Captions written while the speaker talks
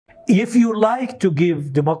if you like to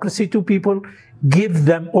give democracy to people, give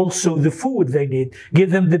them also the food they need, give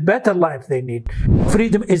them the better life they need.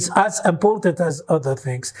 Freedom is as important as other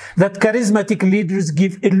things. That charismatic leaders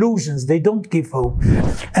give illusions, they don't give hope.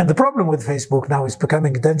 And the problem with Facebook now is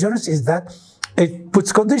becoming dangerous is that it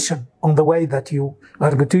puts condition on the way that you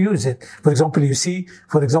are going to use it. For example, you see,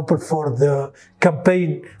 for the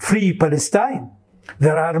campaign Free Palestine,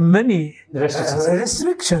 there are many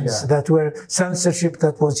restrictions that were censorship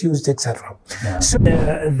that was used, etc. Yeah. So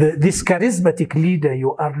this charismatic leader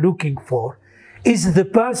you are looking for is the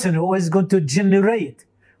person who is going to generate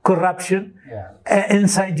corruption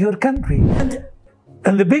inside your country. And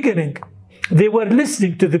in the beginning, they were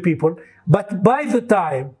listening to the people, but by the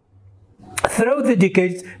time, through the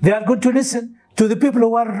decades, they are going to listen to the people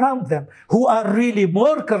who are around them, who are really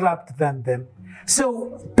more corrupt than them.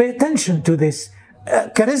 So pay attention to this.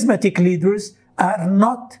 Charismatic leaders are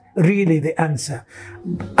not really the answer.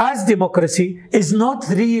 As democracy is not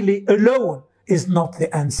really alone, is not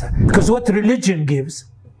the answer. Because what religion gives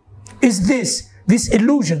is this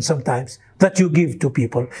illusion sometimes that you give to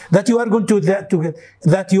people, that you are going to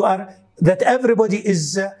that everybody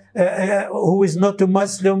is who is not a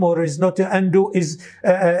Muslim or is not a Hindu is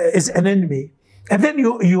an enemy. And then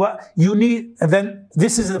you need, and then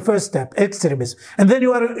this is the first step, extremism. And then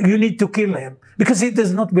you need to kill him because he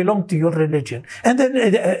does not belong to your religion. And then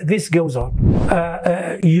this goes on.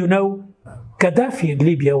 You know, Gaddafi in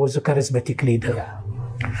Libya was a charismatic leader. Yeah.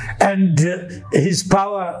 And his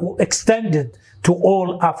power extended to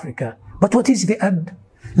all Africa. But what is the end?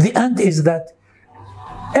 The end is that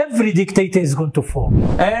every dictator is going to fall.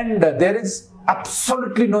 And there is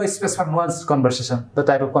absolutely no space for nuanced conversation, the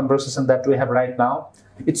type of conversation that we have right now.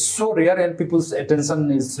 It's so rare and people's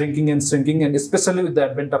attention is shrinking, and especially with the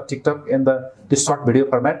advent of TikTok and this short video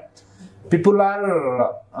format. People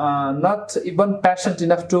are not even passionate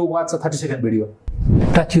enough to watch a 30-second video.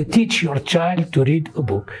 That you teach your child to read a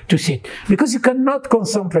book, to sit, because you cannot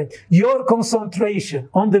concentrate. Your concentration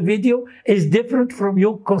on the video is different from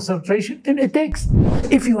your concentration in a text.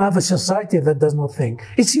 If you have a society that does not think,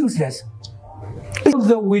 it's useless.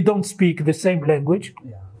 Although we don't speak the same language,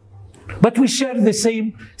 but we share the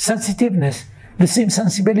same sensitiveness, the same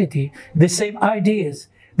sensibility, the same ideas,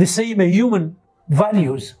 the same human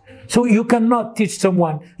values. So you cannot teach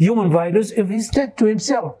someone human values if he's dead to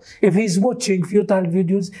himself, if he's watching futile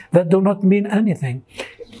videos that do not mean anything.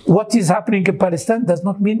 What is happening in Palestine does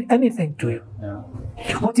not mean anything to you. Yeah.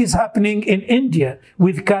 What is happening in India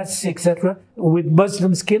with castes, etc., with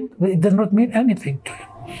Muslims killed, it does not mean anything to you.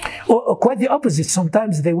 Or quite the opposite.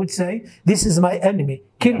 Sometimes they would say, this is my enemy,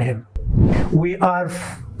 kill him. We are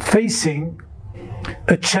facing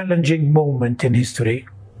a challenging moment in history.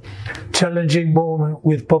 Challenging moment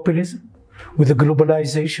with populism, with the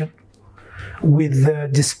globalization, with the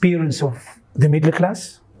disappearance of the middle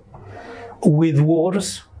class, with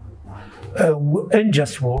wars,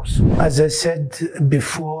 unjust wars. As I said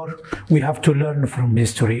before, we have to learn from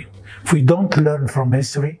history. If we don't learn from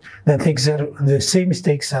history, then the same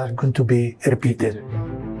mistakes are going to be repeated.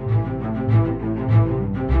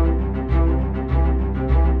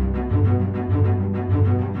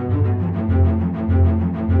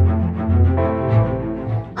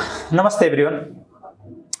 Namaste everyone.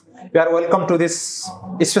 You are welcome to this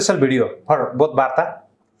special video for Bodh-Varta.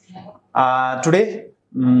 Today,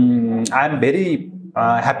 I am very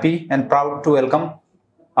happy and proud to welcome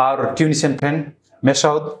our Tunisian friend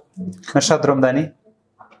Messaoud Romdhani.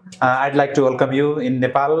 I'd like to welcome you in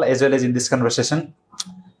Nepal as well as in this conversation.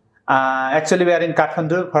 Actually, we are in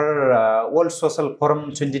Kathmandu for World Social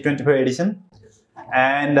Forum 2024 edition,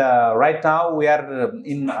 and right now we are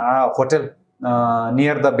in a hotel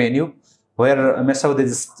near the venue where Messoud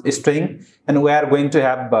is staying, and we are going to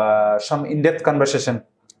have some in-depth conversation.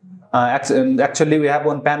 Actually, we have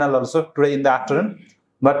one panel also today in the afternoon,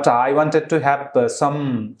 but I wanted to have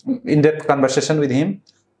some in-depth conversation with him.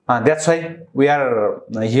 That's why we are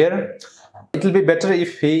here. It will be better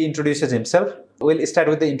if he introduces himself. We'll start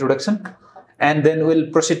with the introduction, and then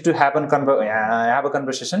we'll proceed to have a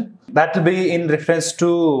conversation. That will be in reference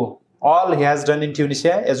to all he has done in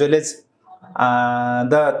Tunisia, as well as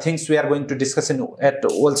the things we are going to discuss at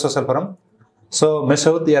World Social Forum. So,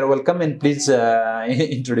 Messoud, you are welcome, and please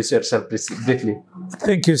introduce yourself briefly.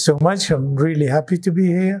 Thank you so much. I'm really happy to be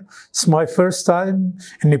here. It's my first time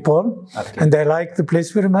in Nepal, and I like the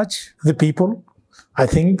place very much. The people, I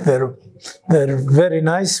think they're very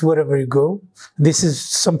nice wherever you go. This is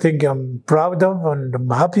something I'm proud of and I'm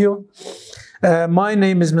happy of. My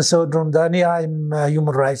name is Messaoud Romdhani. I'm a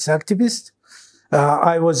human rights activist.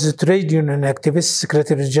 I was a trade union activist,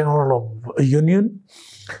 Secretary General of a union.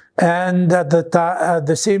 And at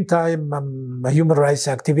the same time, I'm a human rights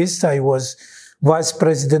activist. I was vice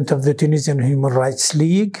president of the Tunisian Human Rights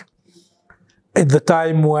League at the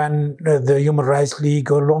time when the Human Rights League,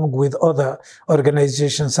 along with other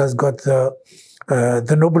organizations, has got the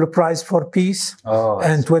Nobel Prize for Peace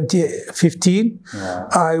in 2015. Yeah.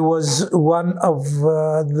 I was one of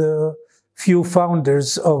the few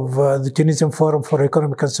founders of the Tunisian Forum for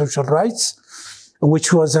Economic and Social Rights,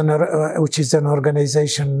 which is an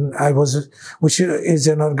organization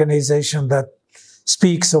that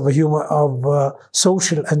speaks of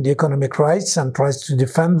social and economic rights and tries to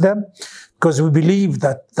defend them, because we believe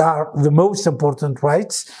that they are the most important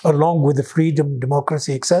rights, along with the freedom,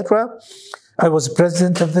 democracy, etc. I was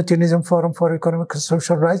president of the Tunisian Forum for Economic and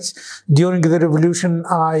Social Rights. During the revolution,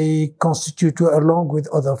 I constituted, along with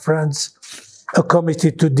other friends, a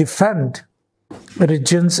committee to defend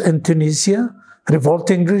regions in Tunisia,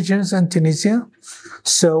 revolting regions in Tunisia.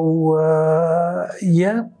 So,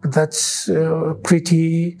 yeah, that's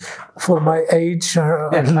pretty, for my age, a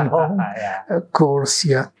long course,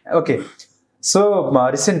 yeah. Okay. So,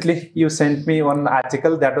 recently you sent me one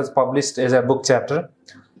article that was published as a book chapter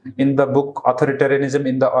in the book Authoritarianism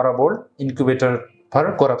in the Arab World, Incubator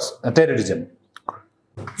for Terrorism.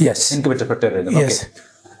 Yes. Incubator for Terrorism. Yes. Okay.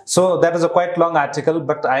 So that was a quite long article,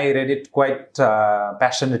 but I read it quite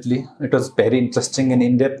passionately. It was very interesting and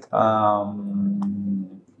in-depth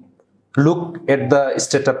look at the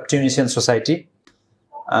state of Tunisian society.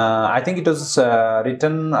 I think it was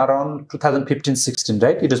written around 2015-16,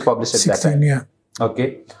 right? It was published at that time. Yeah.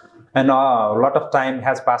 Okay. And a lot of time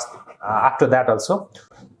has passed after that also.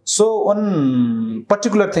 So one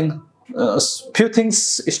particular thing, few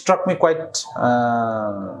things struck me quite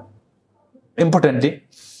importantly.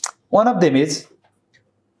 One of them is,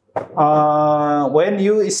 when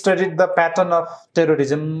you studied the pattern of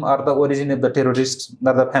terrorism or the origin of the terrorists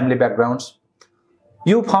or the family backgrounds,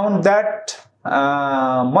 you found that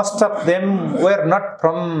most of them were not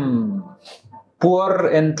from poor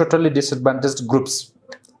and totally disadvantaged groups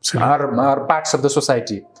or parts of the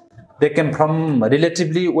society. They came from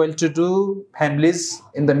relatively well-to-do families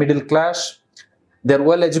in the middle class. They're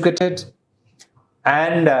well educated.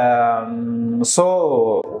 And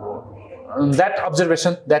so that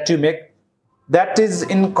observation that you make, that is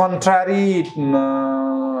in contrary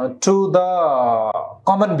to the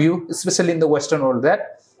common view, especially in the Western world,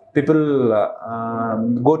 that people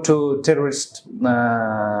go to terrorist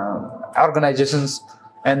organizations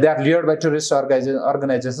and they are lured by terrorist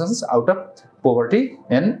organizations out of poverty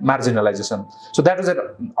and marginalization. So that is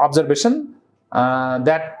an observation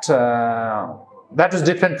that is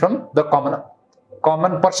different from the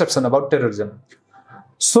common perception about terrorism.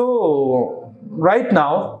 So right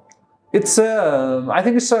now, it's I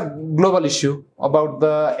think it's a global issue about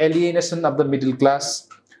the alienation of the middle class,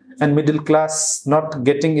 and middle class not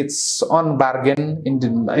getting its own bargain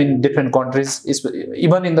in different countries,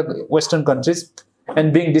 even in the Western countries,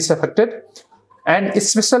 and being disaffected. And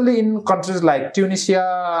especially in countries like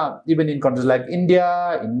Tunisia, even in countries like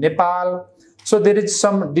India, in Nepal. So there is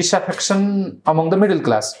some disaffection among the middle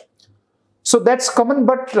class. So that's common,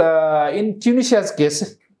 but in Tunisia's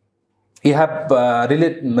case, you have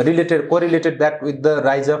correlated that with the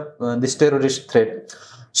rise of this terrorist threat.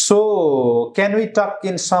 So can we talk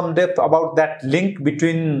in some depth about that link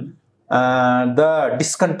between the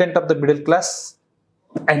discontent of the middle class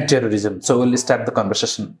and terrorism? So we'll start the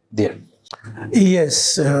conversation there.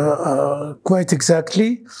 Yes, quite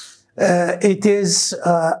exactly. It is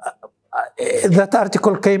that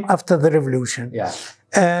article came after the revolution. Yeah.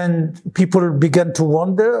 And people began to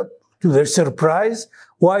wonder, to their surprise,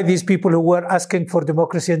 why these people who were asking for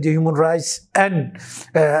democracy and human rights and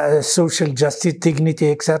social justice,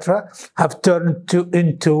 dignity, etc., have turned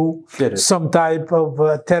into some type of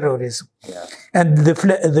terrorism. Yeah. And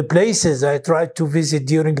the places I tried to visit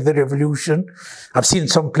during the revolution, I've seen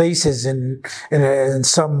some places in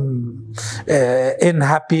some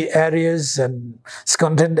unhappy areas and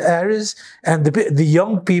discontent areas, and the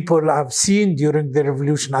young people I've seen during the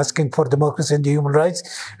revolution asking for democracy and human rights,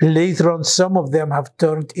 later on some of them have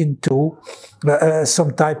turned into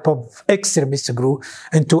some type of extremist group,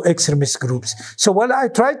 into extremist groups. So while I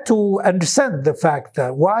tried to understand the fact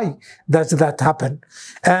that why does that happen,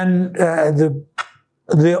 and the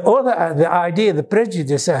idea, the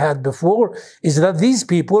prejudice I had before is that these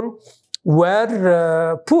people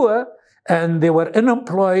were poor and they were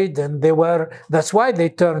unemployed and that's why they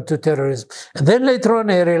turned to terrorism. And then later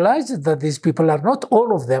on I realized that these people are not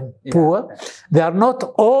all of them poor. They are not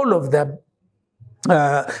all of them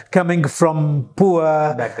coming from poor,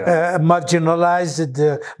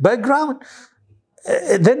 marginalized background.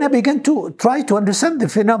 then I began to try to understand the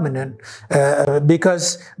phenomenon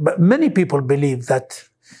because many people believe that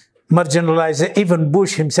marginalized, even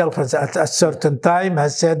Bush himself at a certain time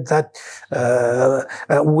has said that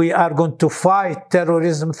we are going to fight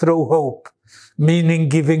terrorism through hope, meaning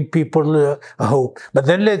giving people hope. But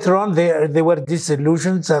then later on, there were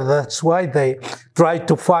disillusions, and that's why they tried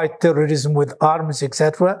to fight terrorism with arms,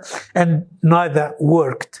 etc., and neither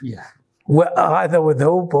worked. Yeah. Either with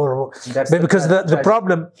hope or because the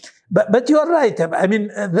problem. But you're right. I mean,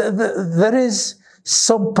 there is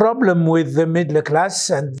some problem with the middle class,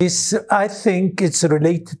 and this, I think, it's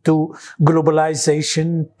related to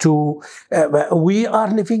globalization. To we are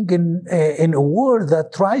living in a world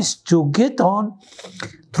that tries to get on,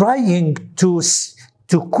 trying to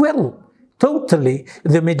quell totally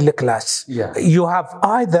the middle class. Yeah. You have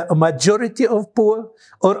either a majority of poor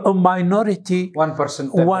or a minority.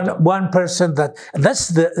 1%. 1% that's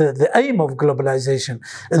the aim of globalization.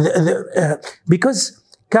 Because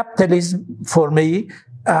capitalism, for me,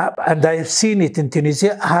 and I've seen it in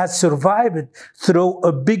Tunisia, has survived through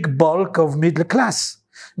a big bulk of middle class.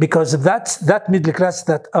 Because that's that middle class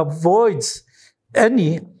that avoids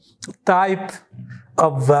any type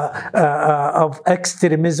of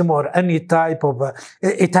extremism or any type of...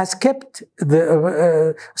 it has kept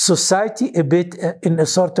the society a bit in a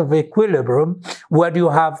sort of equilibrium where you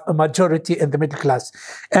have a majority in the middle class.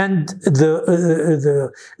 And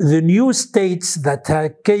the new states that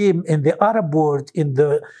came in the Arab world in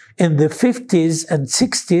the 50s and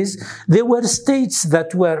 60s, they were states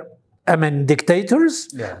that were, I mean, dictators,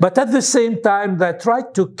 yeah, but at the same time, they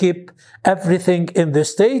tried to keep everything in the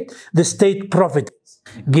state providence,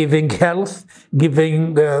 giving health,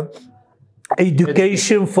 giving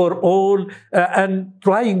education for all, and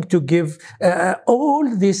trying to give all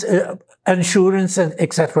this insurance and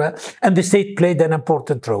etc. And the state played an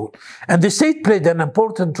important role. And the state played an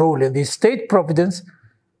important role in the state providence.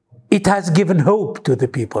 It has given hope to the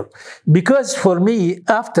people. Because for me,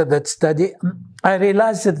 after that study, I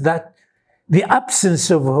realized that the absence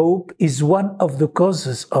of hope is one of the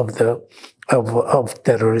causes of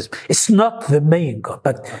terrorism. It's not the main cause,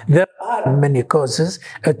 but there are many causes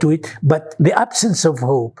to it, but the absence of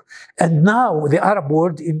hope. And now the Arab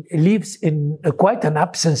world lives in quite an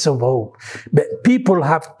absence of hope. But people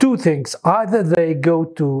have two things. Either they go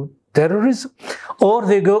to terrorism, or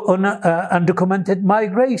they go on undocumented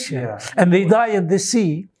migration, yeah, and they die in the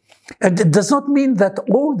sea. And it does not mean that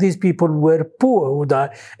all these people were poor who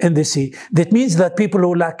died in the sea. That means that people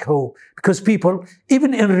who lack hope, because people,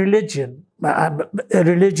 even in religion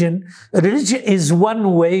is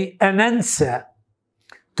one way, an answer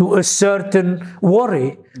to a certain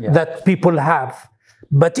worry, yeah, that people have.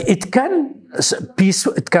 But it can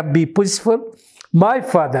be peaceful. My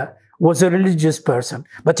father was a religious person,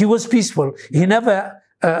 but he was peaceful. He never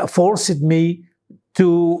forced me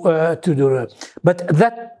to do that. But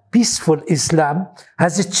that peaceful Islam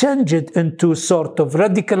has changed into sort of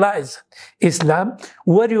radicalized Islam,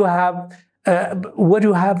 where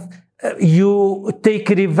you take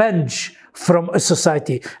revenge from a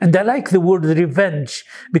society. And I like the word revenge,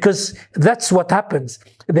 because that's what happens.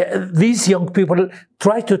 These young people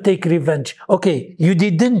try to take revenge. Okay, you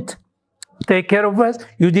didn't take care of us,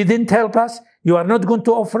 you didn't help us, you are not going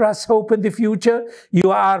to offer us hope in the future.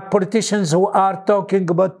 You are politicians who are talking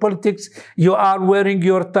about politics. You are wearing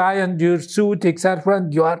your tie and your suit, etc.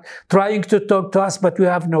 And you are trying to talk to us, but we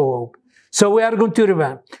have no hope. So we are going to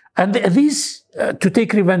revenge. And these, to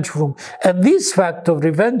take revenge from, and this fact of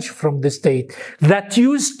revenge from the state that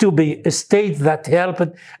used to be a state that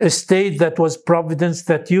helped, a state that was providence,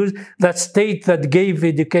 that state that gave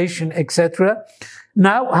education, etc.,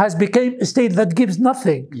 now has become a state that gives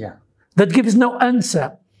nothing. Yeah. That gives no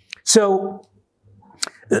answer. So,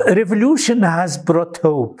 revolution has brought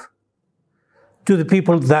hope to the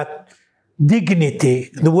people that dignity,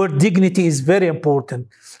 the word dignity is very important,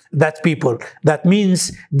 that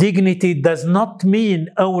means dignity does not mean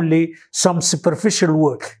only some superficial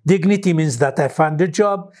work. Dignity means that I find a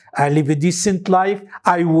job, I live a decent life,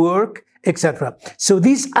 I work, etc. So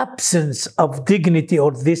this absence of dignity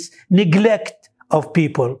or this neglect of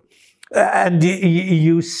people, and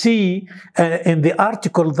you see in the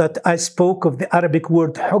article that I spoke of the Arabic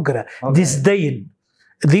word hugra, okay, disdain.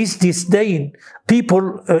 This disdain,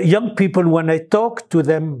 people, young people, when I talk to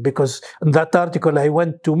them, because in that article I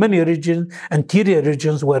went to many regions, interior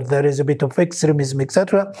regions where there is a bit of extremism,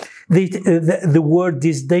 etc., the word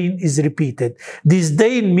disdain is repeated.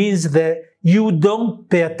 Disdain means that you don't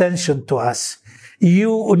pay attention to us,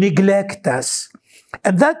 you neglect us.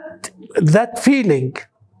 And that feeling,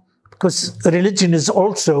 because religion is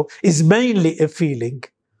mainly a feeling,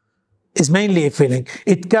 is mainly a feeling.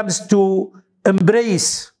 It comes to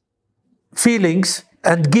embrace feelings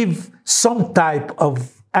and give some type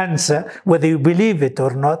of answer, whether you believe it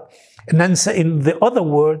or not, an answer in the other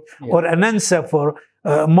world, or an answer for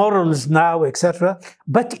morals now, etc.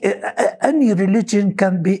 But any religion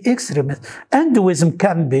can be extremist. Hinduism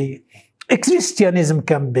can be, Christianism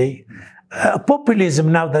can be,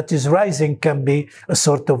 populism now that is rising can be a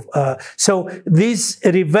sort of... so this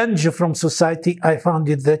revenge from society, I found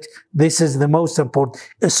it that this is the most important.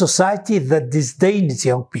 A society that disdains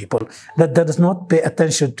young people, that does not pay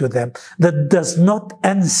attention to them, that does not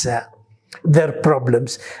answer their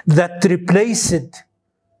problems, that replaced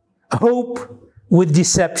hope with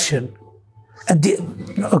deception. And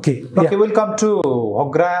okay, we'll come to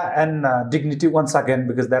Hogra and dignity once again,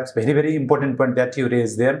 because that's very, very important point that you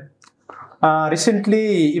raised there.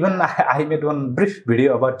 Recently, even I made one brief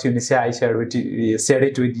video about Tunisia. I shared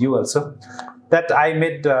it with you also. That I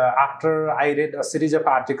made after I read a series of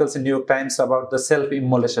articles in New York Times about the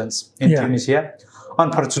self-immolations in Tunisia.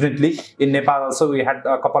 Unfortunately, in Nepal also we had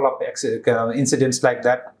a couple of incidents like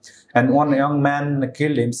that. And one young man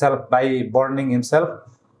killed himself by burning himself.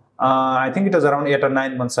 I think it was around 8 or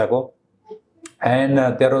 9 months ago. And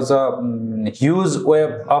there was a huge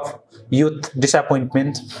wave of youth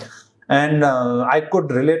disappointment. And I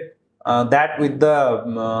could relate that with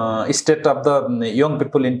the state of the young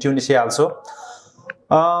people in Tunisia also.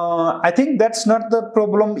 I think that's not the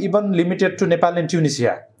problem even limited to Nepal and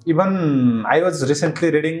Tunisia. Even I was recently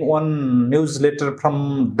reading one newsletter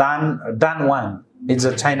from Dan Wang. He's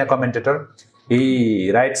a China commentator.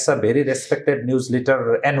 He writes a very respected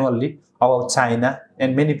newsletter annually about China,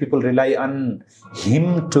 and many people rely on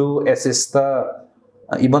him to assess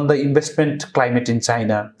even the investment climate in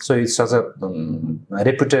China. So he's such a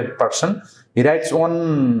reputed person. He writes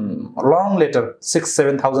one long letter,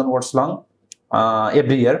 6,000-7,000 words long,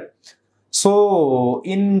 every year. So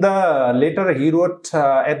in the letter he wrote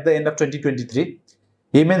at the end of 2023,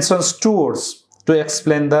 he mentions 2 words to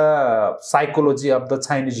explain the psychology of the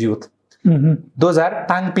Chinese youth. Those are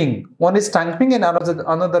tangping. One is tangping and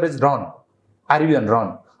another is run. Are you on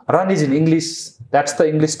run? Run is in English. That's the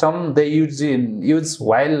English term they use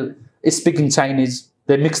while speaking Chinese.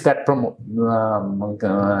 They mix that from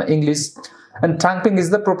English. And tangping is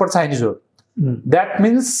the proper Chinese word. That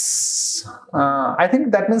means, I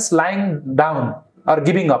think that means lying down or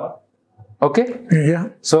giving up. Okay? Yeah.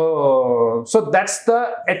 So that's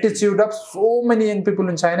the attitude of so many young people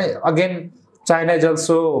in China. Again, China is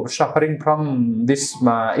also suffering from this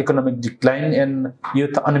economic decline and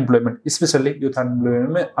youth unemployment, especially youth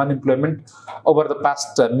unemployment over the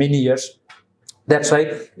past many years. That's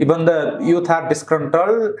why even the youth are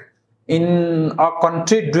disgruntled in a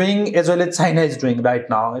country doing as well as China is doing right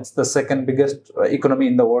now. It's the second biggest economy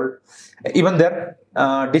in the world. Even there,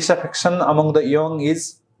 disaffection among the young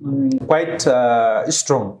is quite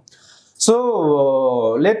strong.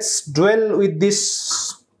 So let's dwell with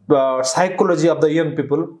this psychology of the young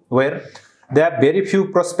people, where there are very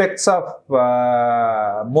few prospects of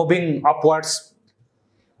moving upwards,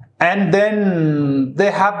 and then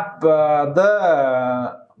they have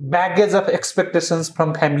the baggage of expectations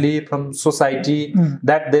from family, from society,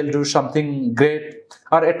 that they'll do something great,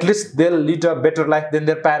 or at least they'll lead a better life than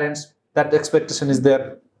their parents. That expectation is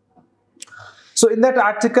there. So in that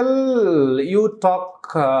article, you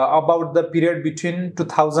talk about the period between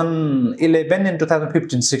 2011 and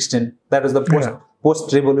 2015-16. That is the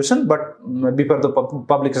post-revolution, but before the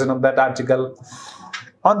publication of that article.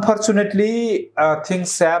 Unfortunately,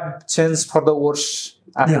 things have changed for the worse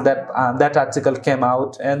after that article came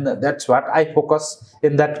out, and that's what I focus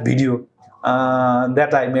in that video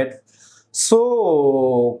that I made.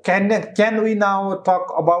 So can we now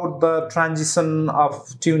talk about the transition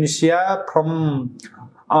of Tunisia from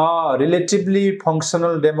a relatively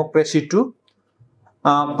functional democracy to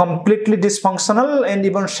completely dysfunctional and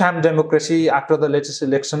even sham democracy after the latest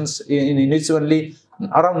elections, in which only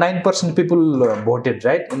around 9% people voted,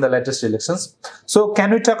 right, in the latest elections. So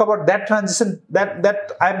can we talk about that transition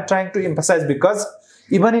that I'm trying to emphasize, because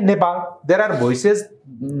even in Nepal there are voices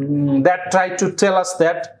that try to tell us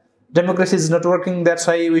that democracy is not working, that's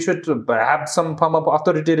why we should have some form of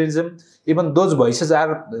authoritarianism. Even those voices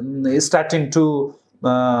are starting to,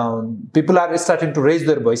 people are starting to raise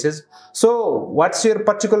their voices. So what's your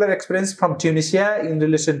particular experience from Tunisia in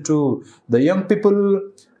relation to the young people,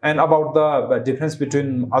 and about the difference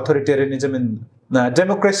between authoritarianism and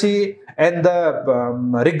democracy, and the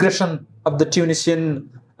regression of the Tunisian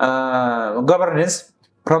governance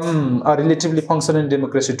from a relatively functional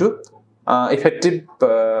democracy to effective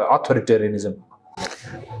authoritarianism?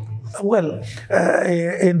 Well,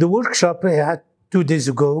 in the workshop, I had 2 days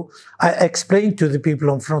ago, I explained to the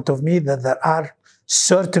people in front of me that there are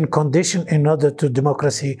certain conditions in order to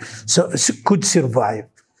democracy could survive.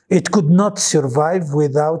 It could not survive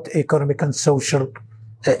without economic and social,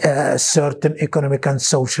 certain economic and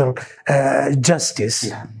social justice.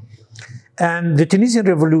 Yeah. And the Tunisian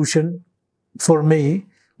revolution, for me,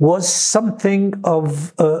 was something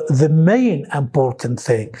of the main important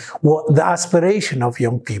thing. What the aspiration of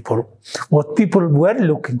young people, what people were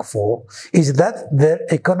looking for, is that their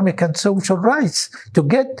economic and social rights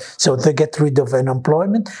so they get rid of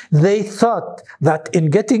unemployment. They thought that in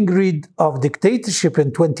getting rid of dictatorship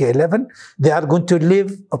in 2011, they are going to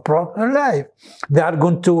live a proper life. They are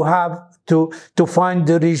going to have to find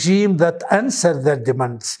the regime that answers their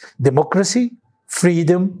demands: democracy,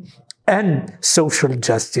 freedom, and social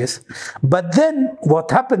justice. But then what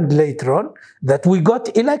happened later on, that we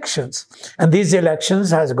got elections. And these elections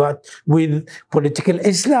has got with political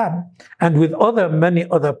Islam and with many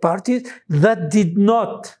other parties that did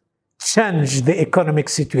not change the economic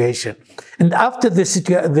situation. And after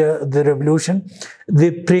the revolution,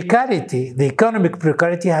 the precarity, the economic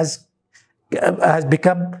precarity has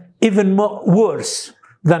become even worse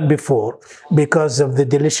than before, because of the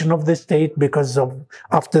deletion of the state, because of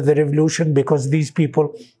after the revolution, because these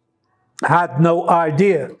people had no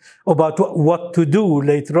idea about what to do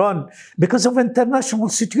later on, because of international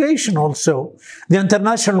situation also. The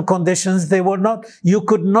international conditions, you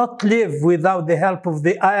could not live without the help of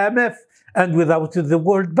the IMF and without the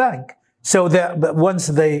World Bank. So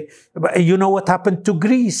you know what happened to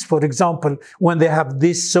Greece, for example, when they have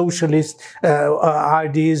these socialist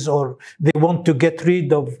ideas, or they want to get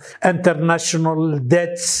rid of international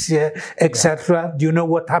debts, etc. Do you know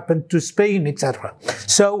what happened to Spain, etc.?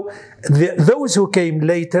 So those who came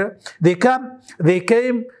later, they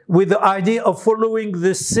came with the idea of following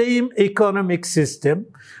the same economic system,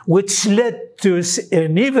 which led to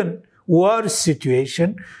an even worse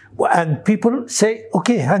situation. And people say,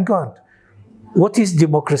 okay, hang on. What is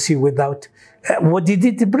democracy without? What did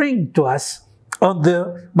it bring to us on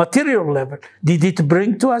the material level? Did it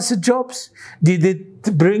bring to us jobs? Did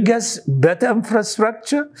it bring us better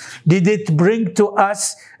infrastructure? Did it bring to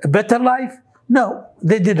us a better life? No,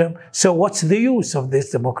 they didn't. So what's the use of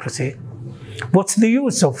this democracy? What's the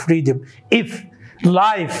use of freedom if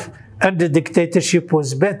life under dictatorship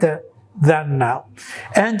was better than now?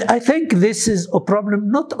 And I think this is a problem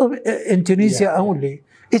not in Tunisia only.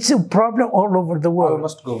 It's a problem all over the world.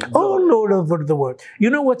 All over the world. You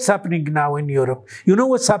know what's happening now in Europe? You know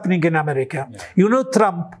what's happening in America? Yeah. You know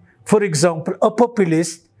Trump, for example, a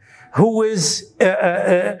populist who has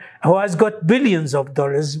got billions of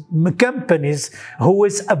dollars, companies, who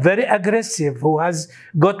is very aggressive, who has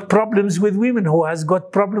got problems with women, who has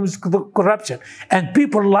got problems with corruption, and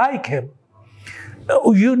people like him.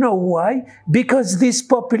 You know why? Because this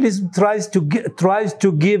populism tries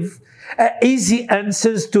to give easy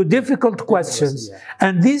answers to difficult questions. Yeah.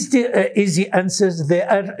 And these easy answers, they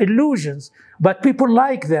are illusions. But people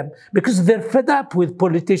like them because they're fed up with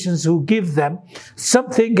politicians who give them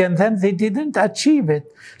something and then they didn't achieve it.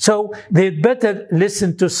 So they'd better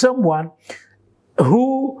listen to someone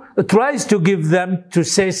who tries to give them, to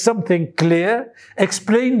say something clear,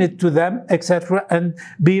 explain it to them, etc., and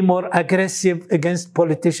be more aggressive against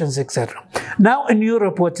politicians, etc. Now in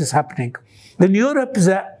Europe, what is happening? In Europe,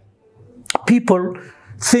 people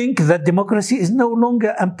think that democracy is no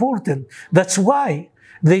longer important. That's why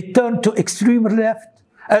they turn to extreme right.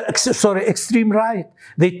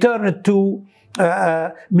 They turn to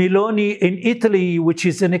Meloni in Italy, which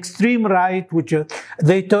is an extreme right,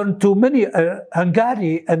 they turn to many,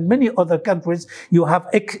 Hungary and many other countries, you have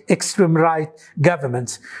extreme right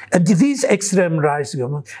governments. And these extreme right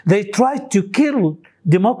governments, they try to kill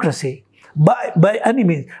democracy by any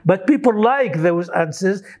means. But people like those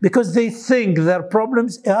answers because they think their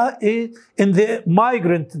problems are in the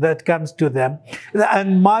migrant that comes to them.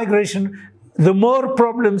 And migration, the more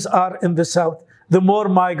problems are in the south, the more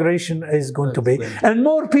migration is going to be. And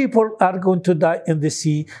more people are going to die in the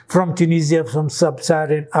sea from Tunisia, from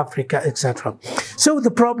sub-Saharan Africa, etc. So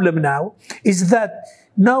the problem now is that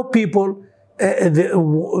now people, the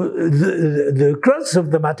crux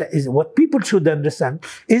of the matter is what people should understand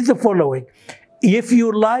is the following. If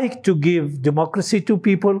you like to give democracy to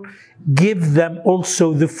people, give them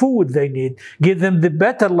also the food they need, give them the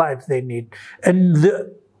better life they need. And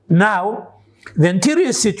now, the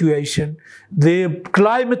interior situation, the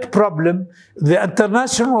climate problem, the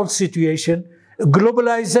international situation,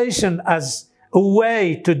 globalization as a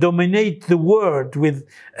way to dominate the world with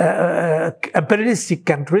imperialistic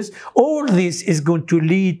countries, all this is going to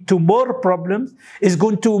lead to more problems,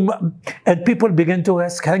 and people begin to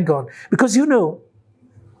ask, hang on, because you know,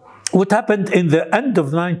 what happened in the end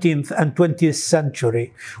of 19th and 20th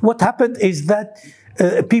century, what happened is that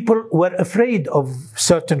people were afraid of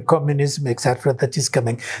certain communism, etc., that is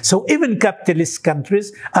coming. So even capitalist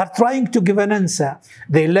countries are trying to give an answer.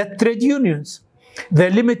 They let trade unions. They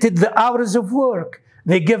limited the hours of work.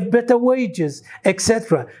 They give better wages,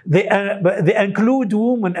 etc. They include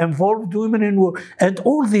women, involved women in work. And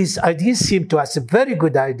all these ideas seem to us very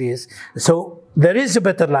good ideas. So there is a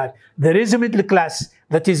better life. There is a middle class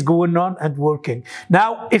that is going on and working.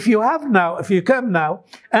 Now, if you come now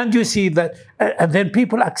and you see that, and then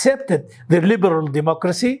people accepted the liberal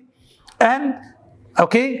democracy, and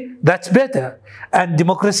okay, that's better. And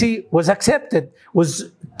democracy was accepted,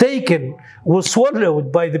 was taken, was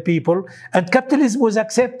swallowed by the people, and capitalism was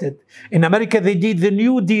accepted. In America, they did the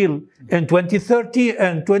New Deal in 2030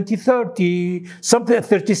 and 2030, something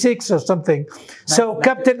 36 or something. So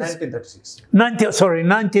capitalism,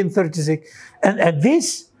 1936, and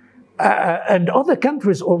this and other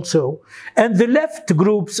countries also, and the left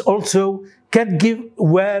groups also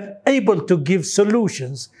were able to give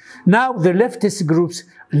solutions. Now the leftist groups,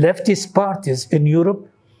 leftist parties in Europe,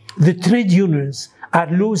 the trade unions are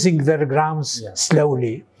losing their grounds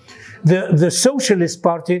slowly. The Socialist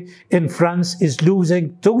Party in France is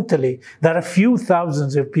losing totally. There are a few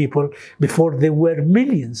thousands of people before there were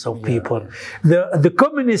millions of people. The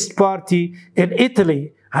Communist Party in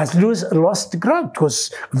Italy has lost ground. It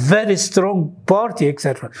was a very strong party,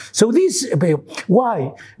 etc. So these,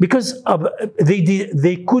 why? Because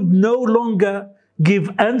they could no longer give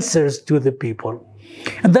answers to the people.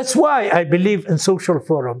 And that's why I believe in social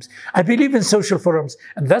forums. I believe in social forums.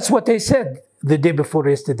 And that's what I said the day before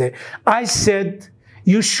yesterday. I said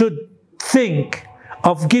you should think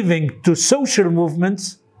of giving to social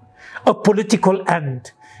movements a political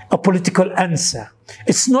end, a political answer.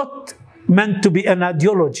 It's not meant to be an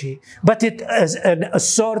ideology, but it is a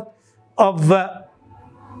sort of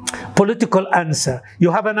political answer.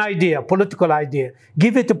 You have an idea, political idea.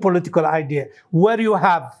 Give it a political idea where you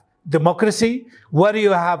have democracy, where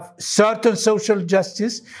you have certain social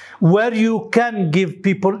justice, where you can give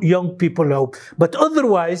people, young people, hope. But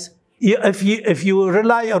otherwise, if you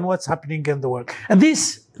rely on what's happening in the world, and the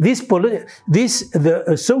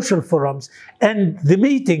social forums and the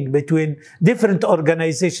meeting between different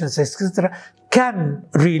organizations, etc., can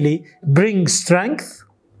really bring strength.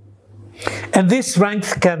 And this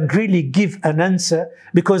strength can really give an answer,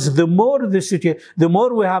 because the more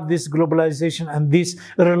we have this globalization and this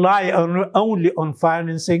rely only on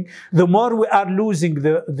financing, the more we are losing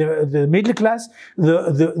the middle class,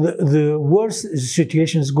 the worse the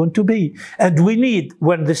situation is going to be. And we need,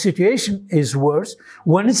 when the situation is worse,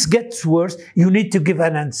 when it gets worse, you need to give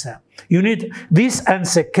an answer. This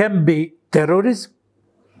answer can be terrorism,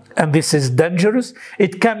 and this is dangerous.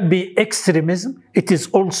 It can be extremism. It is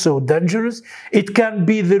also dangerous. It can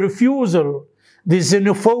be the refusal, the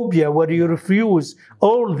xenophobia, where you refuse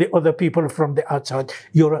all the other people from the outside.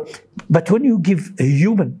 But when you give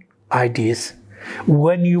human ideas,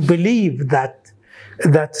 when you believe that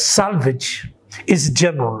salvage is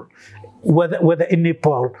general, whether in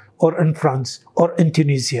Nepal or in France or in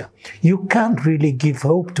Tunisia, you can't really give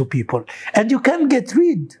hope to people. And you can get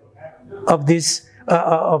rid of this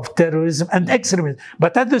of terrorism and extremism.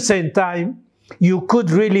 But at the same time, you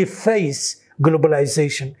could really face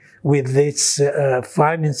globalization with its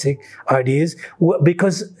financing ideas,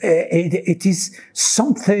 because it is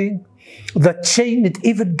something that changed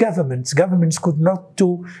even governments. Governments could not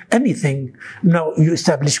do anything. Now you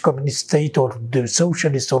establish communist state or the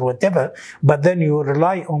socialist or whatever, but then you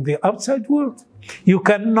rely on the outside world. You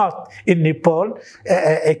cannot, in Nepal,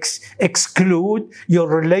 exclude your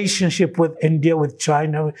relationship with India, with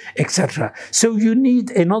China, etc. So you need,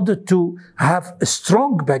 in order to have a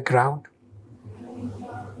strong background,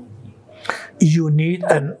 you need,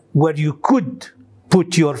 and where you could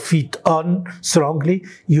put your feet on strongly,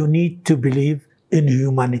 you need to believe in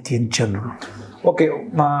humanity in general. Okay,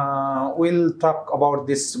 we'll talk about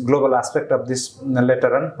this global aspect of this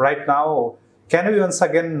later on. Right now, can we once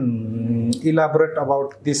again elaborate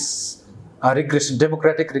about this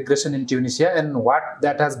democratic regression in Tunisia, and what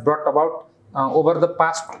that has brought about over the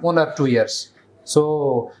past 1 or 2 years?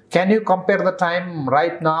 So, can you compare the time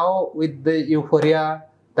right now with the euphoria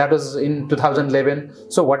that was in 2011?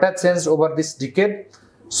 So, what has changed over this decade?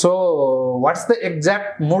 So, what's the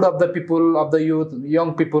exact mood of the people, of the youth,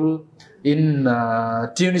 young people in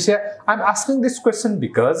Tunisia? I'm asking this question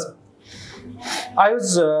because I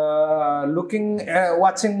was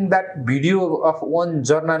watching that video of one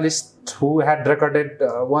journalist who had recorded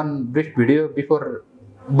one brief video before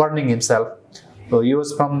burning himself. So he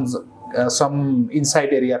was from some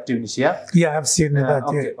inside area of Tunisia. Yeah, I've seen that.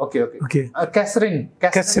 Okay, yeah. okay.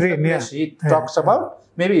 Kasserine, yeah. He talks about,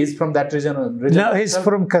 maybe he's from that region. No, he's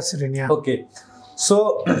from Kasserine, yeah. Okay.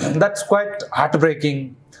 So that's quite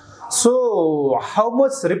heartbreaking. So how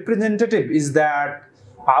much representative is that?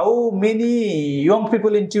 How many young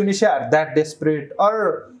people in Tunisia are that desperate?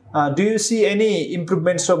 Or do you see any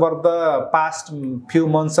improvements over the past few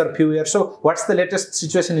months or few years? So what's the latest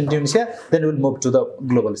situation in Tunisia? Then we'll move to the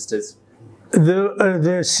global stage.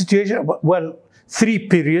 The situation, well, 3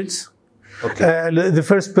 periods. Okay. The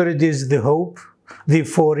first period is the hope, the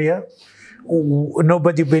euphoria.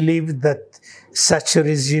 Nobody believed that such a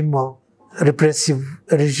regime or repressive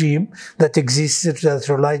regime that existed, that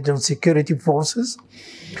relied on security forces,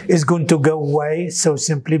 is going to go away so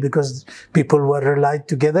simply because people were relied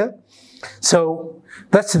together. So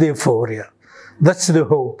that's the euphoria. That's the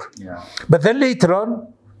hope. Yeah. But then later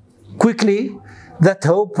on, quickly, that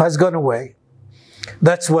hope has gone away.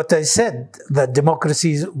 That's what I said, that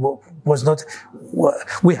democracy was not...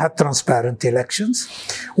 We had transparent elections.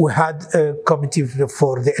 We had a committee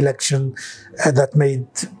for the election that made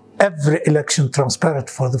every election transparent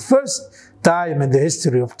for the first time in the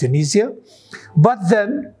history of Tunisia. But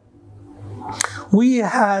then we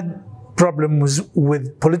had problems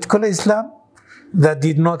with political Islam that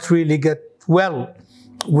did not really get well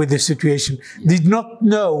with the situation, did not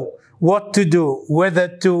know what to do, whether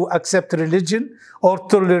to accept religion or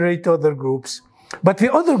tolerate other groups. But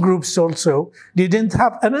the other groups also didn't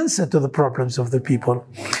have an answer to the problems of the people.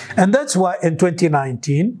 And that's why in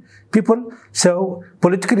 2019, so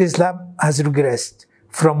political Islam has regressed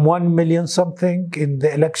from 1 million something in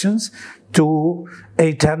the elections to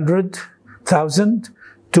 800,000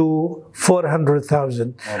 to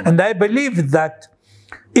 400,000. And I believe that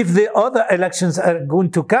if the other elections are going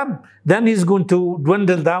to come, then it's going to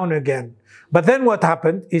dwindle down again. But then what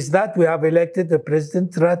happened is that we have elected a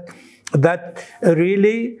president that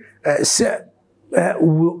really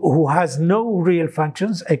who has no real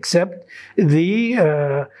functions except the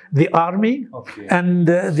army, okay, and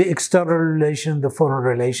the external relations, the foreign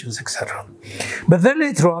relations, etc. But then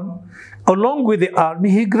later on, along with the army,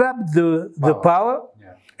 he grabbed the power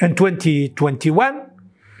in 2021.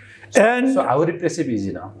 So how repressive is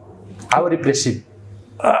he now? How repressive?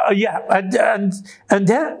 And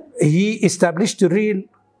then he established a real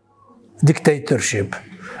dictatorship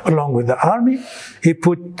along with the army. He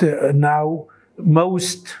put now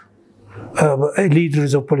most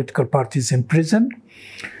leaders of political parties in prison.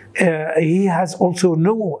 He has also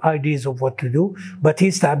no ideas of what to do, but he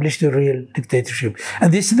established a real dictatorship.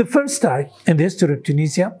 And this is the first time in the history of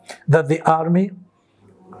Tunisia that the army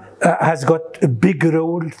has got a big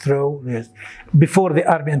role through. Yes. Before the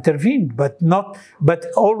army intervened, but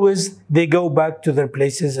always they go back to their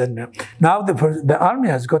places, and now the army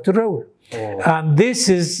has got a role. Oh. And this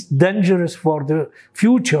is dangerous for the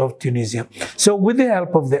future of Tunisia. So with the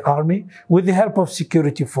help of the army, with the help of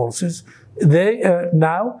security forces, they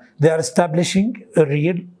are establishing a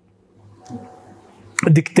real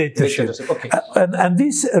dictatorship. Okay. And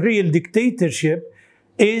this real dictatorship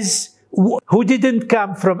is who didn't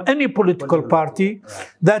come from any political party,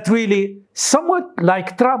 that really, somewhat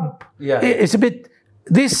like Trump, it's a bit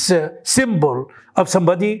this symbol of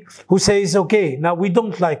somebody who says, okay, now we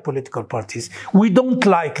don't like political parties, we don't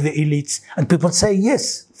like the elites. And people say,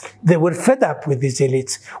 yes, they were fed up with these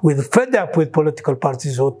elites, were fed up with political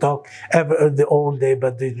parties who talk all day,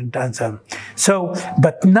 but they didn't answer. So,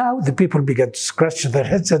 but now the people began to scratch their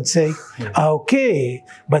heads and say, okay,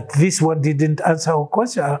 but this one didn't answer our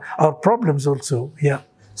question, our problems also. Yeah.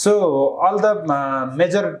 So all the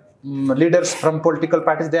major leaders from political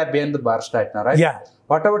parties, they are behind the bars right now, right? Yeah.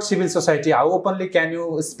 What about civil society? How openly can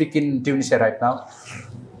you speak in Tunisia right now?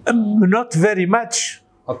 Not very much.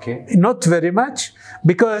 Okay. Not very much,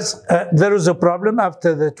 because there was a problem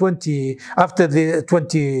after the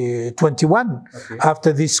 2021,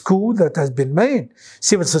 after this coup that has been made.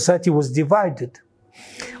 Civil society was divided.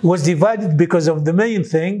 Was divided because of the main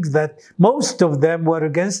thing that most of them were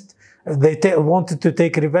against. They wanted to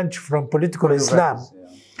take revenge from political Islam.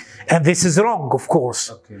 And this is wrong, of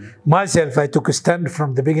course. Okay. Myself, I took a stand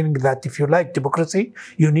from the beginning that if you like democracy,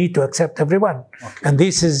 you need to accept everyone. Okay. And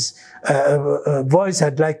this is a voice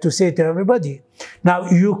I'd like to say to everybody. Now,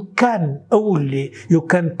 you can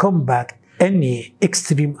combat any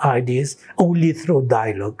extreme ideas only through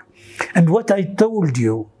dialogue. And what I told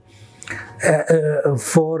you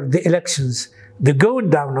for the elections the going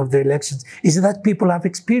down of the elections is that people have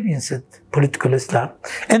experienced political Islam,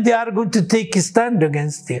 and they are going to take a stand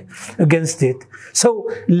against it. So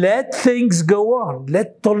let things go on.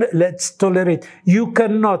 Let's tolerate. You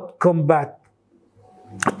cannot combat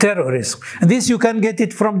terrorism. And this you can get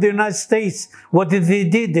it from the United States, what they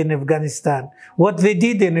did in Afghanistan, what they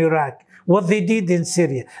did in Iraq, what they did in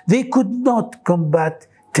Syria. They could not combat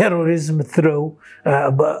terrorism through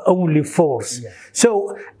only force. Yeah.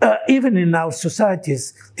 So even in our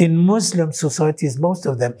societies, in Muslim societies, most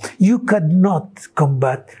of them, you cannot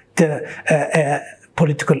combat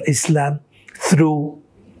political Islam through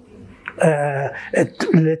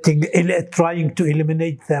trying to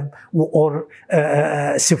eliminate them or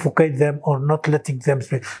suffocate them or not letting them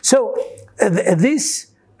speak. So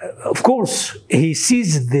this, of course, he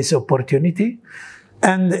seized this opportunity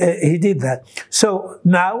and he did that. So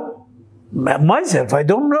now, myself, I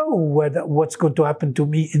don't know what's going to happen to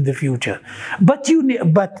me in the future. But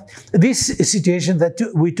this situation that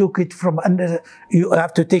we took it from under, you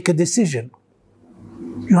have to take a decision.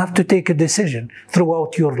 You have to take a decision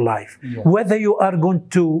throughout your life, whether you are going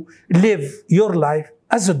to live your life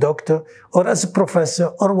as a doctor or as a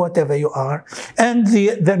professor or whatever you are, and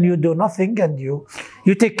then you do nothing and you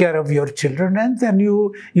take care of your children, and then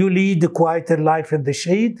you lead a quieter life in the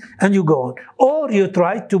shade and you go on. Or you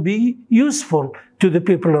try to be useful to the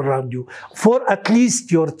people around you. For at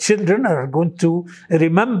least your children are going to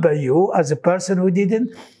remember you as a person who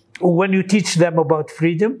didn't. When you teach them about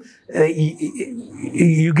freedom,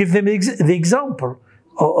 you give them the example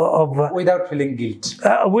of without feeling guilt.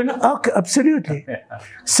 Okay, absolutely.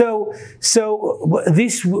 So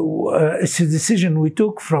this is a decision we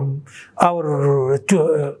took from our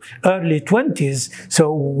early 20s.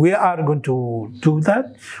 So we are going to do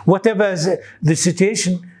that, whatever the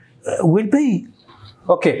situation will be.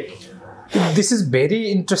 Okay. This is very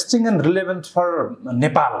interesting and relevant for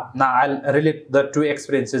Nepal. Now, I'll relate the two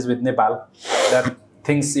experiences with Nepal. The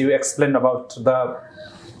things you explained about the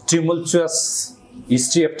tumultuous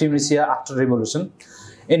history of Tunisia after revolution.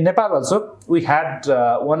 In Nepal also, we had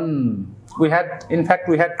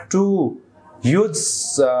two huge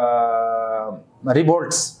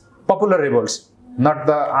revolts, popular revolts, not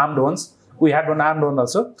the armed ones. We had one armed one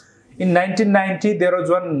also. In 1990, there was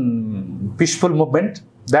one peaceful movement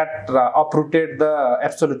that uprooted the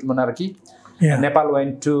absolute monarchy. Yeah. Nepal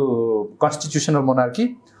went to constitutional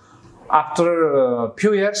monarchy. After a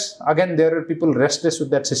few years, again there were people restless with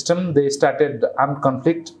that system. They started armed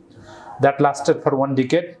conflict that lasted for 1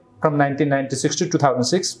 decade, from 1996 to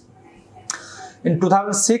 2006. In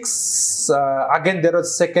 2006, again there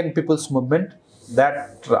was second people's movement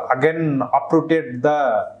that again uprooted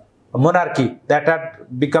the monarchy that had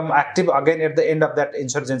become active again at the end of that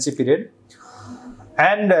insurgency period.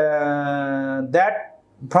 And that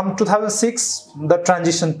from 2006, the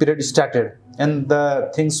transition period started, and the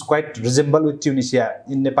things quite resemble with Tunisia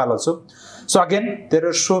in Nepal also. So again, there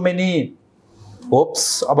are so many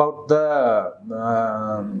hopes about the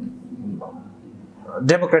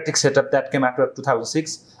democratic setup that came after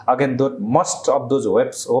 2006. Again, most of those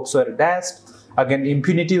hopes were dashed. Again,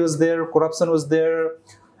 impunity was there, corruption was there,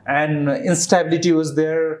 and instability was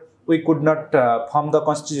there. We could not form the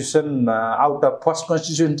constitution out of first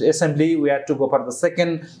constituent assembly. We had to go for the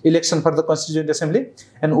second election for the constituent assembly,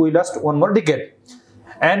 and we lost 1 more decade.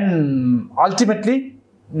 And ultimately,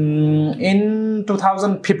 in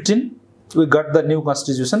 2015, we got the new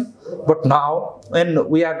constitution. But now, and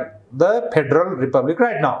we are the federal republic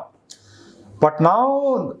right now. But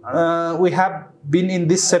now we have been in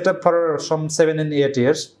this setup for some 7 and 8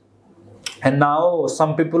 years. And now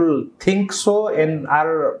some people think so and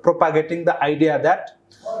are propagating the idea that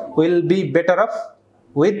we'll be better off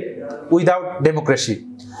without democracy.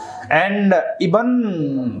 And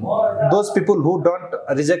even those people who don't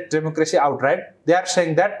reject democracy outright, they are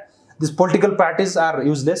saying that these political parties are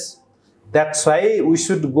useless. That's why we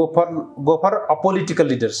should go for apolitical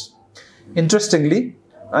leaders. Interestingly,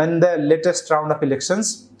 in the latest round of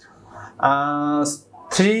elections,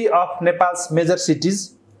 3 of Nepal's major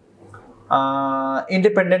cities,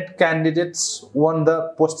 independent candidates won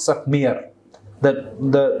the posts of mayor,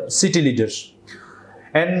 the city leaders.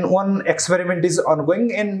 And one experiment is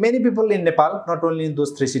ongoing, and many people in Nepal, not only in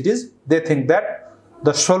those 3 cities, they think that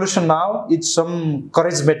the solution now is some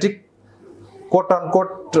charismatic,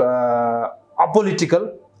 quote-unquote,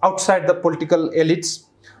 apolitical, outside the political elites.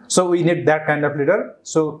 So we need that kind of leader.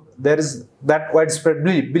 So there is that widespread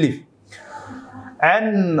belief.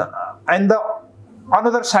 And the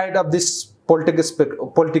another side of this political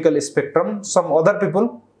spectrum, some other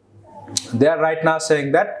people, they are right now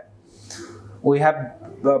saying that we have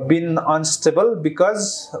been unstable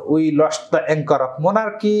because we lost the anchor of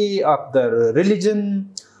monarchy, of the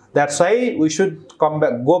religion. That's why we should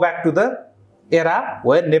go back to the era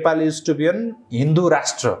where Nepal used to be an Hindu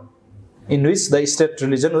Rashtra, in which the state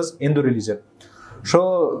religion was Hindu religion.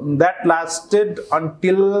 So that lasted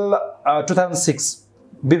until 2006.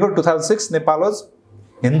 Before 2006, Nepal was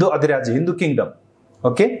Hindu Adhiraja, Hindu kingdom.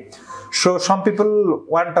 Okay, so some people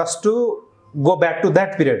want us to go back to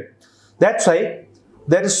that period. That's why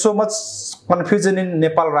there is so much confusion in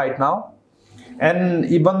Nepal right now, and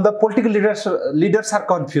even the political leaders are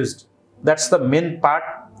confused. That's the main part.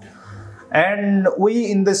 And we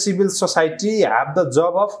in the civil society have the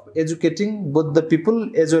job of educating both the people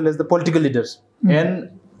as well as the political leaders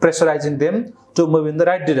and pressurizing them to move in the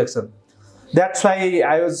right direction. That's why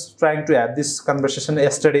I was trying to have this conversation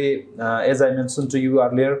yesterday. As I mentioned to you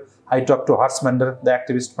earlier, I talked to Harshmander, the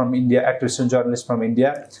activist from India, activist and journalist from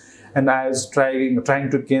India, and I was trying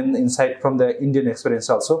to gain insight from the Indian experience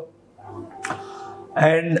also.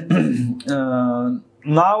 And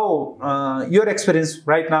now your experience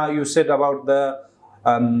right now, you said about the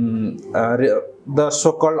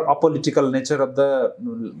so-called apolitical nature of the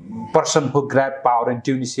person who grabbed power in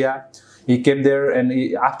Tunisia. He came there, and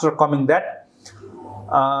after coming that,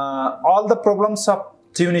 all the problems of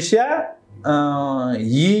Tunisia, as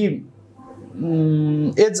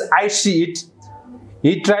I see it,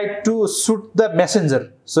 he tried to shoot the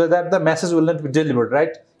messenger so that the message will not be delivered,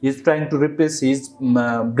 right? He's trying to repress, he's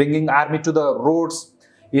bringing army to the roads,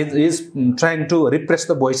 he's trying to repress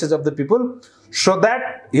the voices of the people so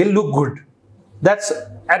that he'll look good. That's,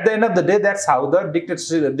 at the end of the day, that's how the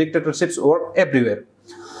dictatorships work everywhere.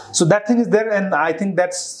 So that thing is there, and I think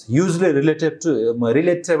that's usually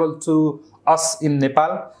relatable to us in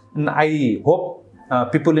Nepal. And I hope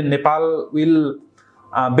people in Nepal will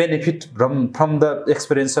benefit from the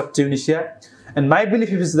experience of Tunisia. And my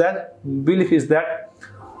belief is that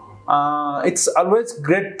it's always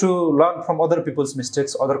great to learn from other people's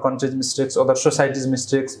mistakes, other countries' mistakes, other societies'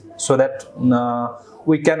 mistakes, so that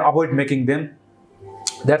we can avoid making them.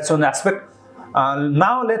 That's one aspect.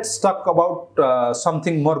 Now let's talk about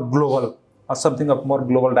something more global, or something of more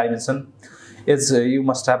global dimension. As you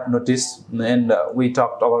must have noticed, and we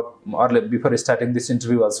talked about earlier before starting this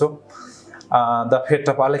interview also, the fate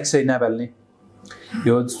of Alexei Navalny.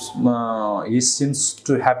 He seems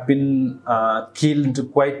to have been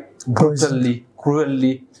killed quite brutally,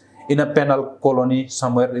 cruelly, in a penal colony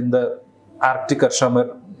somewhere in the Arctic or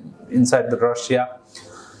somewhere inside the Russia.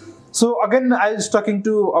 So again, I was talking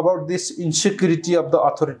about this insecurity of the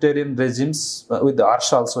authoritarian regimes with the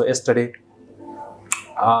Arsha also yesterday.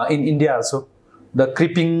 In India also, the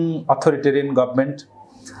creeping authoritarian government.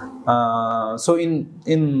 So in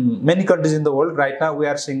many countries in the world right now, we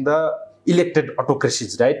are seeing the elected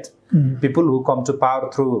autocracies, right? People who come to power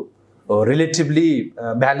through relatively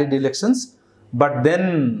valid elections, but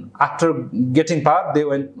then after getting power, they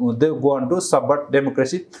go on to subvert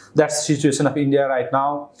democracy. That's the situation of India right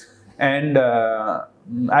now. And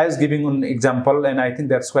I was giving an example, and I think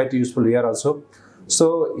that's quite useful here also.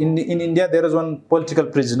 So in India, there is one political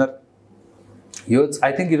prisoner.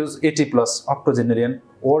 I think he was 80 plus, octogenarian,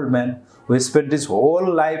 old man, who spent his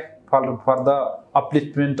whole life for the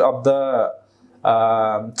upliftment of the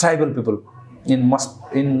tribal people in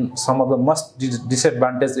some of the most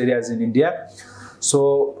disadvantaged areas in India.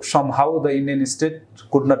 So somehow the Indian state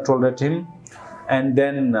could not tolerate him, and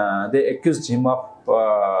then they accused him of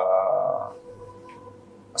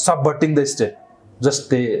subverting the state,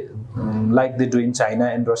 just like they do in China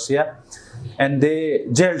and Russia, and they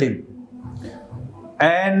jailed him.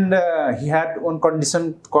 And he had one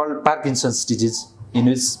condition called Parkinson's disease, in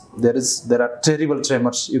which there are terrible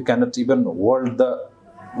tremors. You cannot even hold the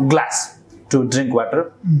glass to drink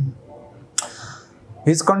water.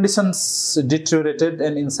 His conditions deteriorated,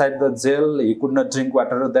 and inside the jail he could not drink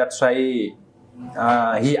water. That's why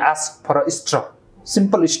he asked for a straw,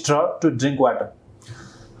 simple straw, to drink water.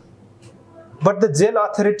 But the jail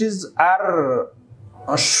authorities are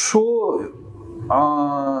so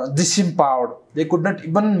disempowered. They could not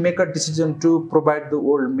even make a decision to provide the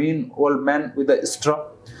old man with a straw.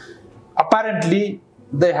 Apparently,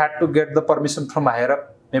 they had to get the permission from higher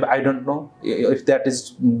up. Maybe, I don't know if that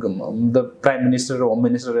is the Prime Minister or Home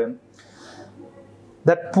Minister.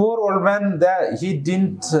 That poor old man, he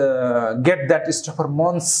didn't get that straw for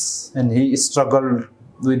months, and he struggled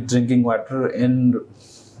with drinking water. And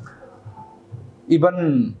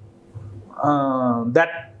even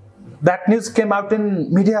that news came out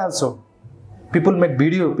in media also. People made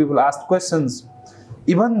video, people asked questions.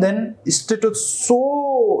 Even then, state was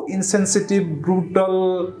so insensitive,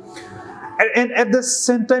 brutal, and at the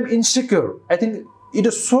same time insecure. I think it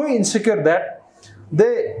is so insecure that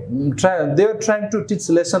they are trying to teach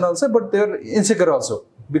lesson also, but they are insecure also,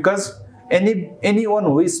 because anyone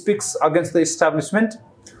who speaks against the establishment,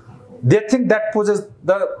 they think that poses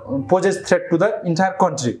threat to the entire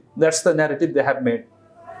country. That's the narrative they have made.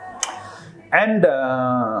 And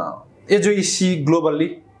as we see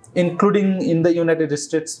globally, including in the United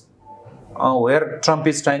States, where Trump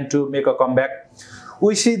is trying to make a comeback,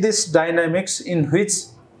 we see this dynamics in which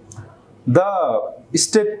the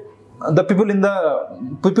state, the people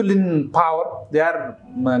in power, they are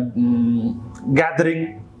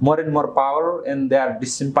gathering more and more power, and they are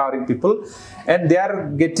disempowering people, and they are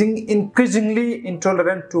getting increasingly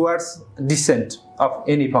intolerant towards dissent of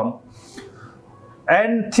any form.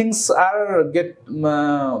 And things are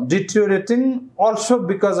deteriorating also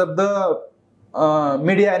because of the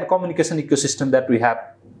media and communication ecosystem that we have,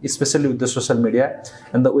 especially with the social media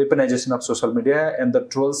and the weaponization of social media and the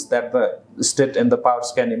trolls that the state and the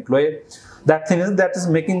powers can employ. That is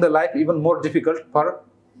making the life even more difficult for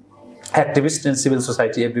activists and civil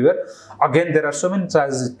society everywhere. Again, there are so many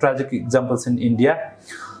tragic examples in India.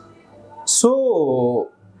 So,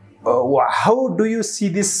 how do you see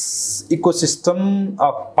this ecosystem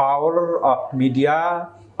of power, of media,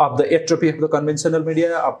 of the atrophy of the conventional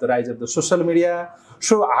media, of the rise of the social media?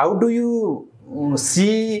 So, how do you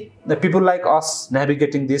see the people like us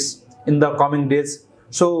navigating this in the coming days?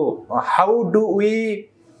 So, how do we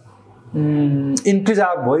increase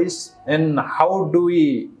our voice, and how do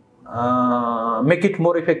we make it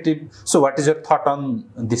more effective? So what is your thought on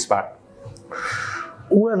this part?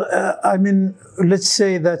 Well, I mean, let's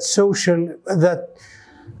say that that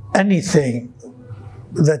anything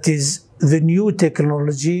that is the new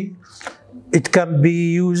technology, it can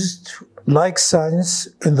be used like science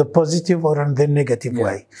in the positive or in the negative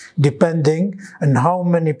way, depending on how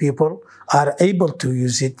many people are able to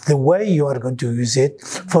use it, the way you are going to use it,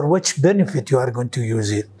 for which benefit you are going to use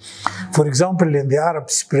it. For example, in the Arab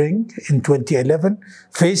Spring in 2011,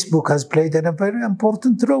 Facebook has played a very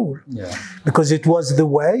important role, because it was the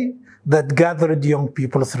way that gathered young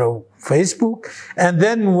people through Facebook. And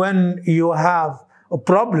then when you have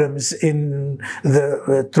problems in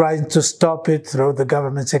the trying to stop it through the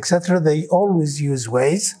governments, etc., they always use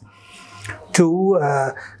ways to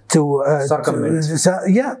circumvent.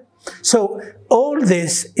 So all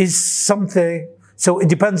this is something. So it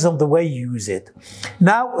depends on the way you use it.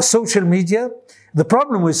 Now, social media. The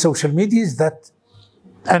problem with social media is that,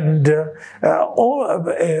 and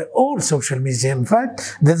all social media, in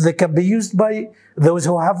fact, that they can be used by those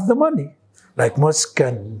who have the money, like Musk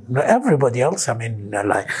and everybody else. I mean,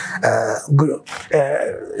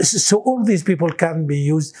 so all these people can be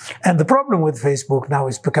used. And the problem with Facebook now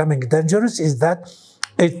is becoming dangerous is that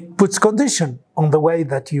it puts condition on the way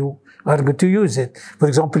that you are going to use it. For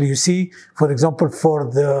example, you see, for example,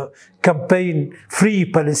 for the campaign Free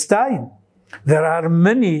Palestine, there are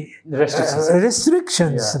many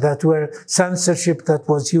restrictions that were censorship that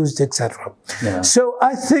was used, etc. So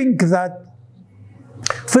I think that,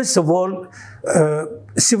 first of all,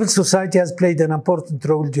 civil society has played an important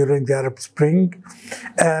role during the Arab Spring,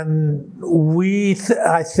 and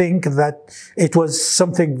I think that it was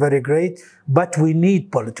something very great, but we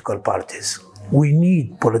need political parties. We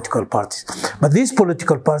need political parties. But these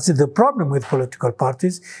political parties, the problem with political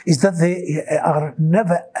parties is that they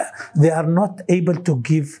are not able to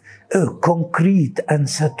give a concrete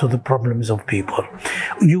answer to the problems of people.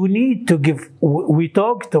 You need to give, we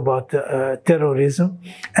talked about terrorism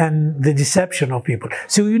and the deception of people.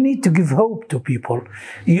 So you need to give hope to people.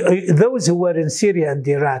 Those who were in Syria and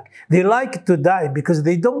Iraq, they like to die because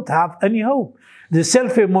they don't have any hope. The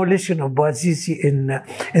self-immolation of Bouazizi in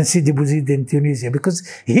Sidi Bouzid in Tunisia, because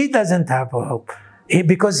he doesn't have a hope,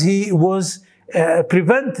 because he was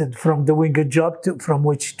prevented from doing a job from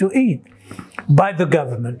which to eat by the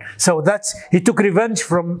government. So he took revenge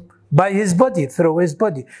by his body, through his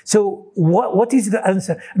body. So what is the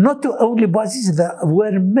answer? Not only Bouazizi, there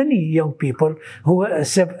were many young people who were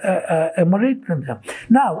immolated from them.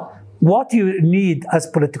 Now, what you need as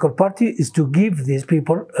political party is to give these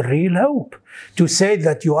people real hope, to say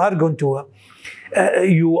that you are going to,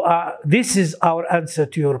 this is our answer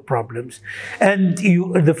to your problems. And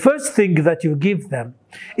the first thing that you give them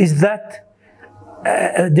is that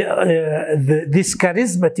this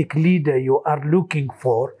charismatic leader you are looking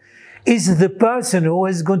for is the person who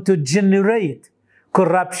is going to generate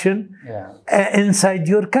corruption inside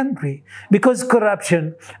your country. Because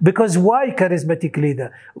why charismatic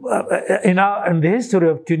leader? In the history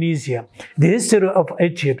of Tunisia, the history of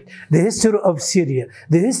Egypt, the history of Syria,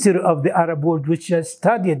 the history of the Arab world, which I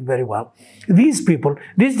studied very well, these people,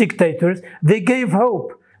 these dictators, they gave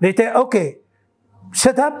hope. They say, okay,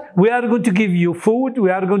 shut up, we are going to give you food, we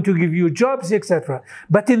are going to give you jobs, etc.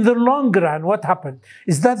 But in the long run, what happened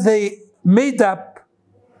is that they made up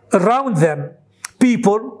around them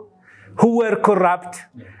people who were corrupt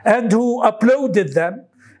and who applauded them,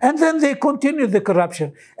 and then they continued the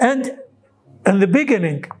corruption. And in the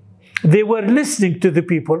beginning, they were listening to the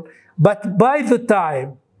people, but by the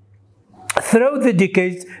time, through the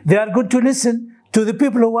decades, they are going to listen to the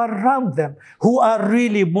people who are around them, who are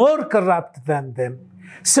really more corrupt than them.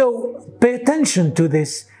 So pay attention to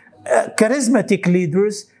this. Charismatic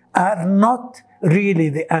leaders are not really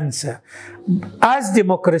the answer. As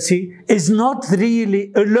democracy is not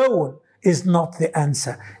really alone, is not the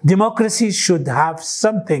answer. Democracy should have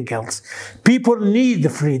something else. People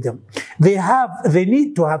need freedom. They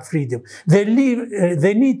need to have freedom. They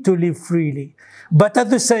need to live freely. But at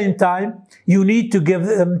the same time, you need to give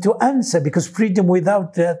them to answer, because freedom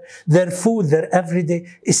without their food, their everyday,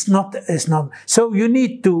 is not. So you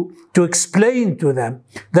need to explain to them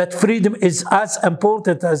that freedom is as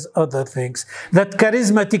important as other things. That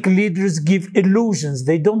charismatic leaders give illusions,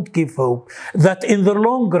 they don't give hope. That in the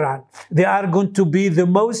long run, they are going to be the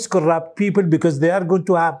most corrupt people, because they are going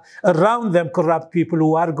to have around them corrupt people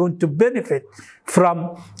who are going to benefit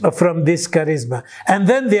from this charisma. And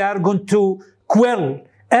then they are going to quell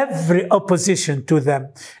every opposition to them,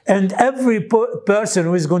 and every person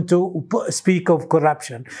who is going to speak of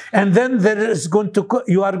corruption. And then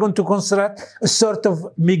you are going to construct a sort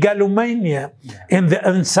of megalomania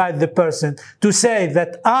inside the person, to say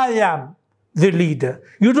that I am the leader.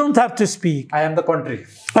 You don't have to speak. I am the country.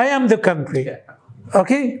 I am the country. Yeah.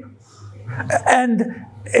 Okay? And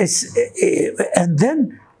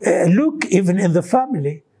then look, even in the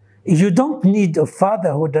family, you don't need a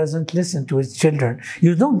father who doesn't listen to his children.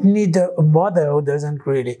 You don't need a mother who doesn't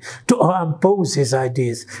really to impose his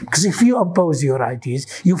ideas. Because if you impose your ideas,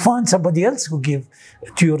 you find somebody else who give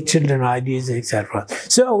to your children ideas, etc.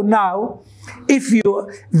 So now, the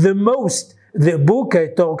book I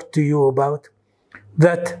talked to you about,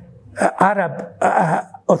 that Arab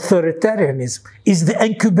authoritarianism is the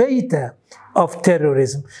incubator of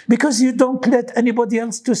terrorism, because you don't let anybody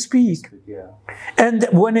else to speak. Yeah. And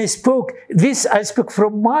when I spoke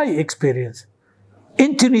from my experience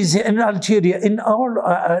in Tunisia, in Algeria, in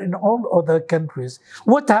all other countries.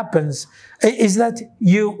 What happens is that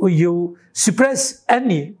you suppress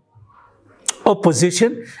any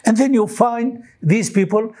opposition, and then you find these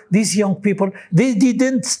people, these young people, they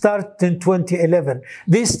didn't start in 2011.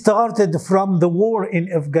 They started from the war in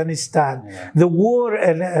Afghanistan, the war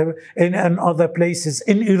in other places,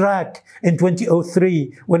 in Iraq in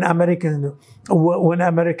 2003 when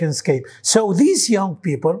Americans came. So these young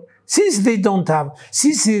people, since they don't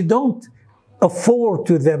afford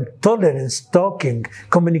to them tolerance, talking,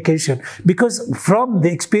 communication. Because from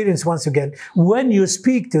the experience, once again, when you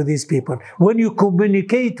speak to these people, when you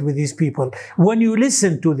communicate with these people, when you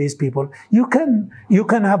listen to these people, you can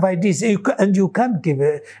have ideas, and you can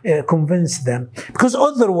convince them. Because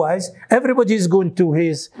otherwise, everybody is going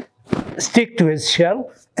to stick to his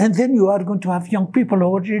shell, and then you are going to have young people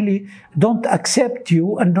who really don't accept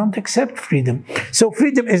you and don't accept freedom. So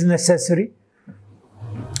freedom is necessary.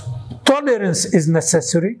 Tolerance is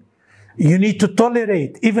necessary. You need to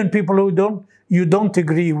tolerate even people who you don't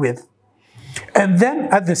agree with. And then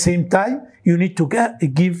at the same time, you need to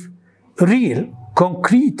give real,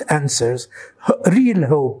 concrete answers, real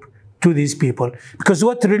hope to these people. Because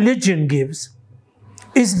what religion gives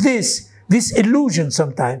is this illusion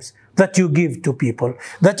sometimes that you give to people,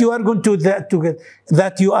 that you are going to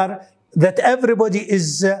that everybody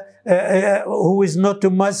is who is not a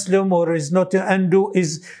Muslim or is not a Hindu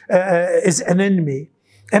is an enemy.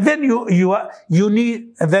 And then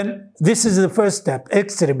then this is the first step,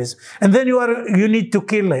 extremism. And then you need to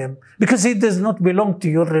kill him because he does not belong to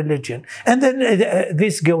your religion. And then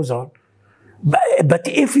this goes on. But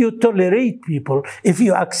if you tolerate people, if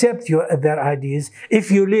you accept their ideas,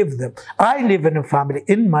 if you live them. I live in a family,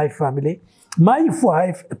 in my family, my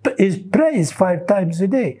wife prays 5 times a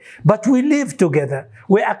day, but we live together.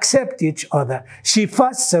 We accept each other. She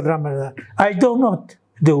fasts in Ramadan. I do not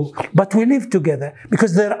do, but we live together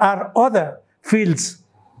because there are other fields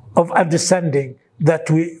of understanding that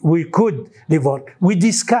we could live on. We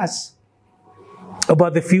discuss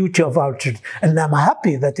about the future of our children. And I'm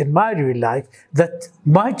happy that in my real life, that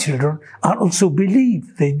my children are also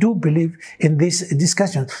they do believe in this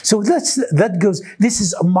discussion. So this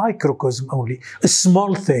is a microcosm only, a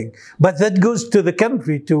small thing, but that goes to the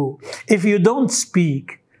country too. If you don't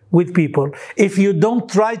speak with people, if you don't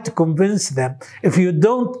try to convince them, if you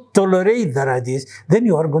don't tolerate their ideas, then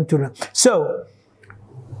you are going to learn. So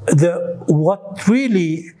what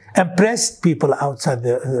really impressed people outside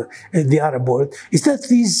the Arab world is that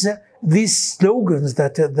these slogans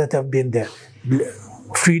that have been there: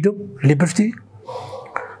 freedom, liberty,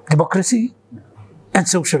 democracy, and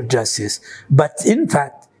social justice. But in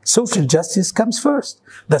fact, social justice comes first.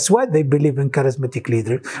 That's why they believe in charismatic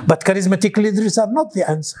leaders. But charismatic leaders are not the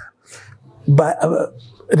answer. But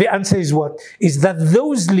the answer is what? Is that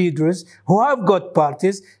those leaders who have got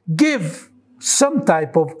parties give some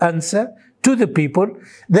type of answer to the people.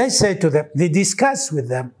 They say to them, they discuss with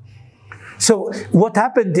them. So what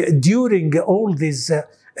happened during all these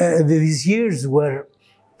years were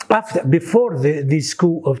before this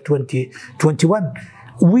coup of 2021,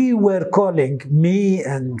 we were calling, me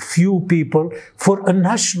and few people, for a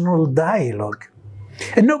national dialogue.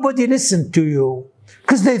 And nobody listened to you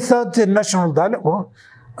because they thought the national dialogue, well,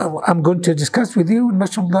 I'm going to discuss with you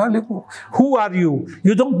national dialogue. Who are you?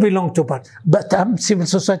 You don't belong to party. But I'm civil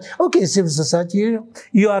society. Okay, civil society,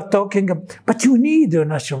 you are talking, but you need a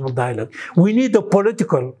national dialogue. We need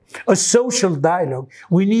a social dialogue.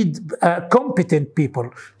 We need competent people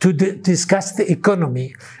to discuss the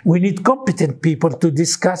economy. We need competent people to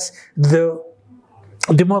discuss the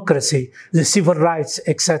democracy, the civil rights,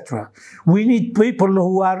 etc. We need people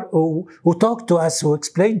who talk to us, who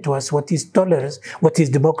explain to us what is tolerance, what is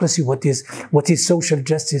democracy, what is social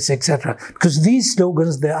justice, etc. Because these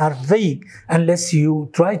slogans, they are vague unless you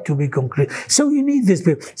try to be concrete. So you need these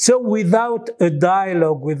people. So without a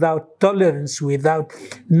dialogue, without tolerance, without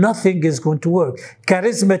nothing is going to work.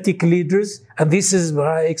 Charismatic leaders, and this is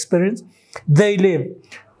my experience, they live,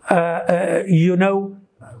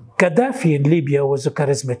 Gaddafi in Libya was a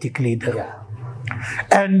charismatic leader. Yeah.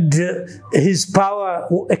 And his power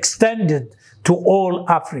extended to all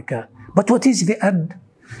Africa. But what is the end?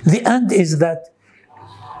 The end is that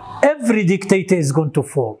every dictator is going to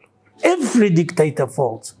fall. Every dictator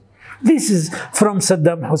falls. This is from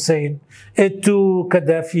Saddam Hussein to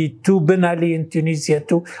Gaddafi to Ben Ali in Tunisia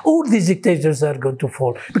to all these dictators are going to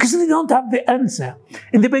fall because they don't have the answer.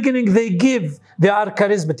 In the beginning, they are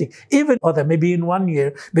charismatic. Even other, maybe in 1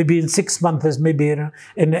 year, maybe in 6 months, maybe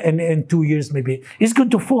in 2 years, maybe it's going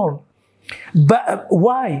to fall. But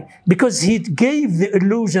why? Because he gave the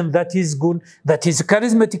illusion that he's good, that he's a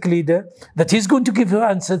charismatic leader, that he's going to give an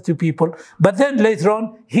answer to people. But then later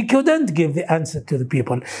on, he couldn't give the answer to the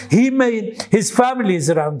people. He made his family is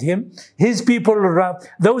around him, his people around,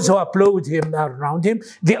 those who applaud him are around him,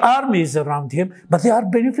 the army is around him, but they are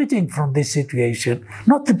benefiting from this situation.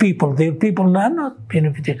 Not the people. The people are not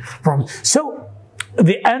benefiting from. So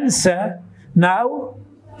the answer now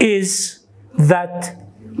is that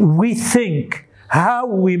we think how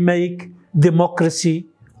we make democracy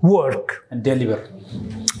work. And deliver.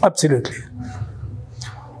 Absolutely.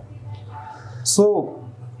 So,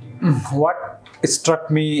 what struck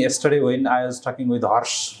me yesterday when I was talking with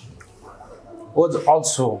Harsh was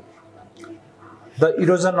also the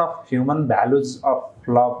erosion of human values of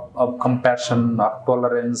love, of compassion, of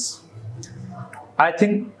tolerance. I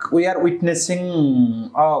think we are witnessing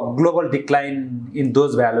a global decline in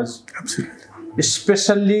those values. Absolutely.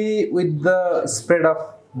 Especially with the spread of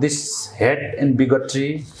this hate and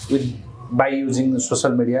bigotry by using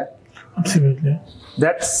social media. Absolutely.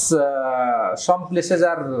 That's some places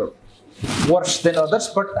are worse than others,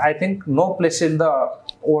 but I think no place in the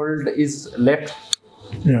world is left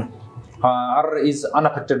or is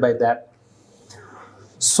unaffected by that.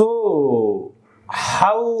 So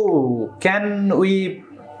how can we?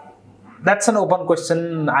 That's an open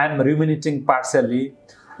question. I'm ruminating partially.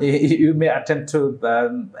 You may attempt to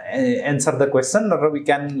answer the question, or we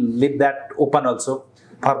can leave that open also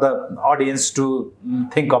for the audience to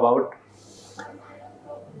think about.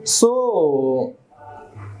 So,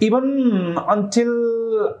 even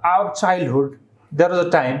until our childhood, there was a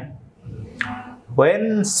time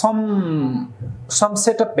when some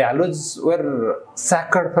set of values were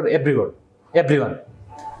sacred for everyone,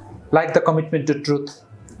 like the commitment to truth,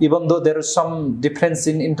 even though there is some difference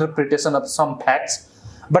in interpretation of some facts.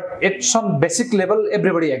 But at some basic level,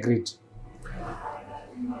 everybody agreed.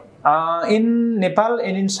 In Nepal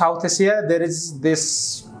and in South Asia, there is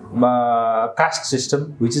this caste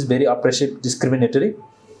system, which is very oppressive, discriminatory.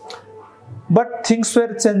 But things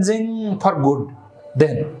were changing for good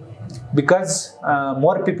then, because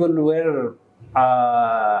more people were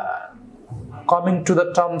coming to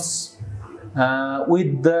the terms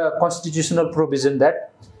with the constitutional provision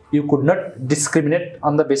that you could not discriminate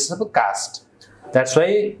on the basis of a caste. That's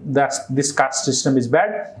why this caste system is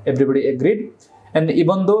bad. Everybody agreed. And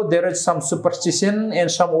even though there is some superstition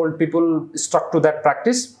and some old people stuck to that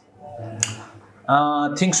practice,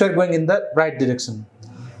 things were going in the right direction.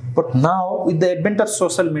 But now, with the advent of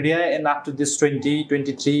social media and after this 20,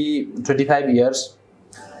 23, 25 years,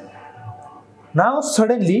 now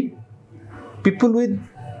suddenly people with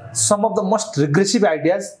some of the most regressive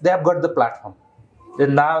ideas, they have got the platform.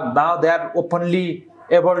 And now they are openly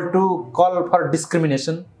able to call for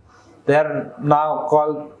discrimination. They are now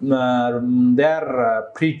called, they are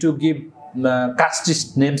free to give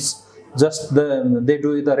casteist names, just they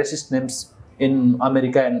do the racist names in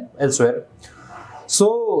America and elsewhere.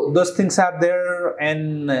 So those things are there,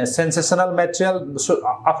 and sensational material. So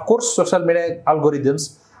of course, social media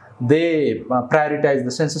algorithms, they prioritize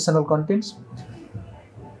the sensational contents.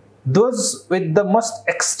 Those with the most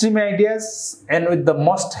extreme ideas and with the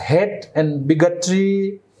most hate and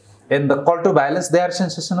bigotry and the call to violence, they are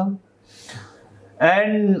sensational.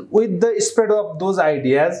 And with the spread of those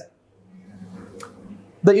ideas,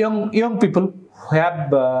 the young people who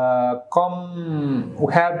have come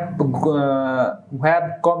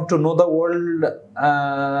to know the world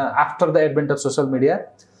after the advent of social media,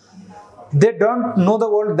 they don't know the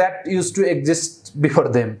world that used to exist before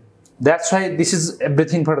them. That's why this is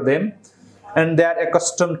everything for them, and they are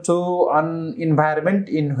accustomed to an environment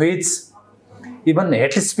in which even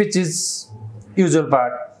hate speech is usual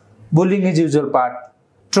part, bullying is usual part,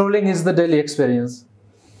 trolling is the daily experience,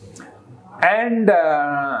 and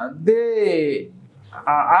they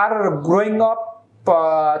are growing up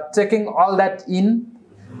taking all that in,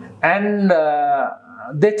 and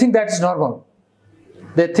they think that is normal.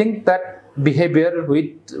 They think that behavior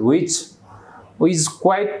which is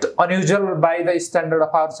quite unusual by the standard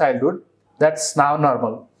of our childhood, that's now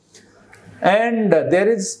normal. And there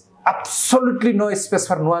is absolutely no space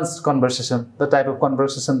for nuanced conversation, the type of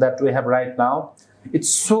conversation that we have right now. It's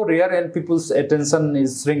so rare, and people's attention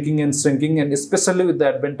is shrinking, and especially with the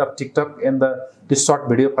advent of TikTok and the short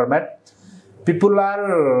video format, people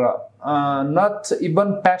are not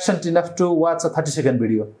even patient enough to watch a 30-second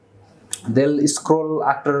video. They'll scroll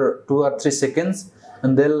after 2 or 3 seconds,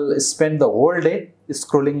 and they'll spend the whole day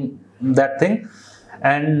scrolling that thing.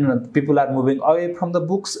 And people are moving away from the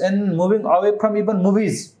books and moving away from even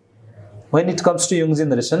movies. When it comes to young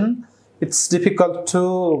generation, it's difficult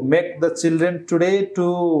to make the children today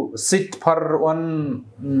to sit for one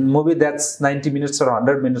movie that's 90 minutes or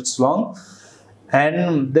 100 minutes long.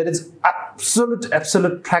 And there is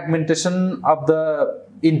absolute fragmentation of the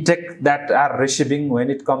intake that are receiving when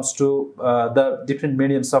it comes to the different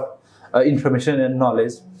mediums of information and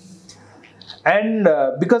knowledge. And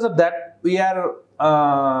because of that, we are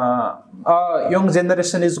a young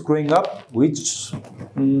generation is growing up which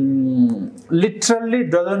literally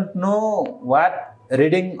doesn't know what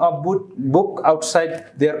reading a book outside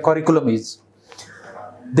their curriculum is.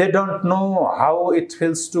 They don't know how it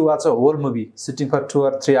feels to watch a whole movie, sitting for 2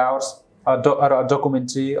 or 3 hours, or a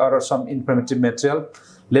documentary or some informative material,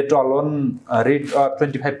 let alone read a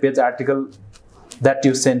 25-page article that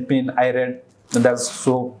you sent me and I read, and that's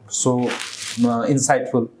so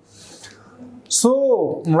insightful.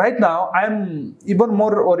 So right now, I'm even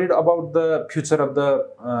more worried about the future of the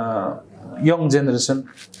young generation,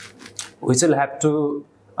 which will have to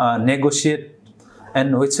negotiate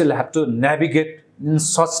and which will have to navigate in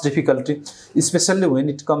such difficulty, especially when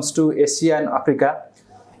it comes to Asia and Africa.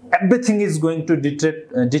 Everything is going to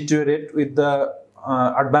deteriorate with the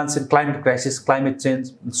advance in climate crisis, climate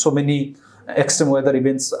change. So many extreme weather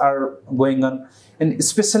events are going on, and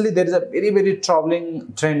especially there is a very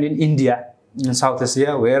troubling trend in India, in South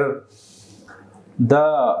Asia, where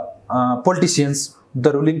the politicians,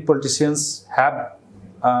 the ruling politicians, have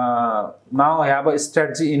now have a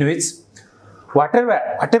strategy in which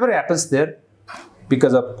whatever happens there,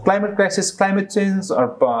 because of climate crisis, climate change,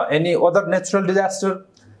 or any other natural disaster,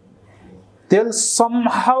 they'll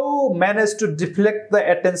somehow manage to deflect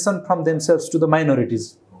the attention from themselves to the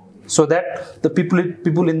minorities, so that the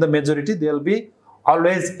people in the majority, they'll be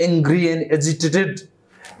always angry and agitated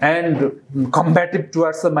and combative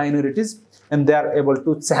towards the minorities, and they are able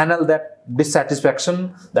to channel that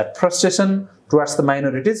dissatisfaction, that frustration towards the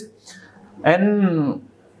minorities. And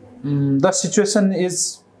the situation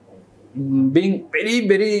is being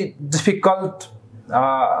very difficult,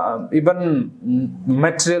 even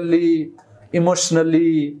materially,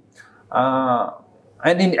 emotionally,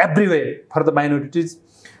 and in every way for the minorities.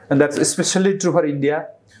 And that's especially true for India.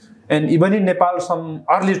 And even in Nepal, some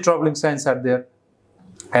early troubling signs are there.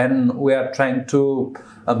 And we are trying to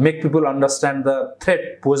make people understand the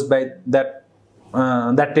threat posed by that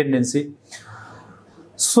tendency.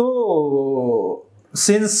 So,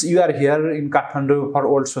 since you are here in Kathmandu for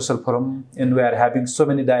World Social Forum, and we are having so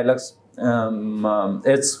many dialogues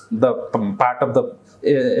as the part of the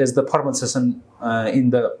formal session in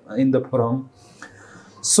the forum,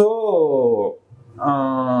 So,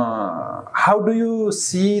 how do you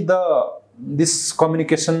see this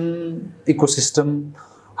communication ecosystem?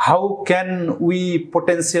 How can we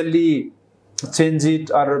potentially change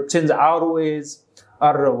it or change our ways?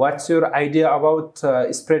 Or what's your idea about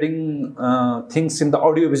spreading things in the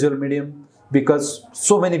audiovisual medium? Because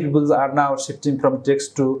so many people are now shifting from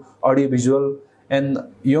text to audiovisual, and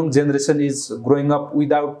young generation is growing up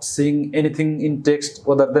without seeing anything in text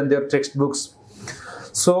other than their textbooks.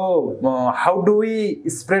 So how do we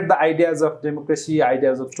spread the ideas of democracy,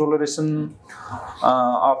 ideas of toleration,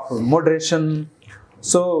 of moderation?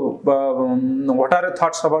 So what are your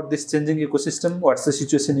thoughts about this changing ecosystem? What's the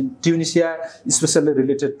situation in Tunisia, especially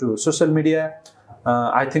related to social media?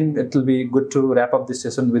 I think it will be good to wrap up this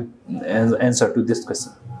session with an answer to this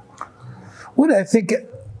question. Well, I think,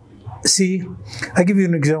 see, I give you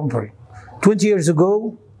an example. 20 years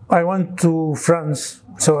ago, I went to France.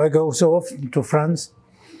 So I go so often to France.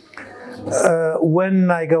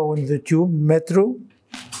 When I go on the tube, metro,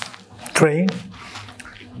 train,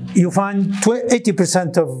 you find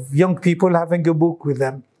 80% of young people having a book with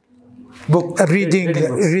them,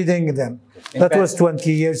 reading them. That was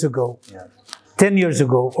 20 years ago. Yeah. 10 years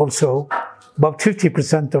ago also, about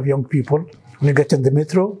 50% of young people, when you get in the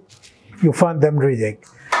metro, you find them reading.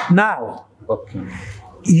 Now,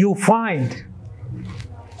 you find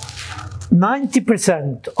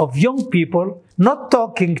 90% of young people not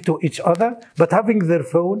talking to each other, but having their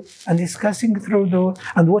phone and discussing through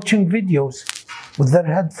and watching videos with their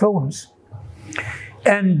headphones.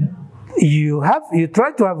 And you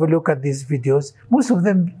try to have a look at these videos. Most of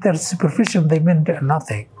them, they're superficial, they mean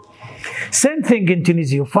nothing. Same thing in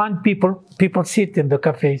Tunisia. You find people sit in the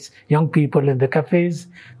cafes, young people in the cafes.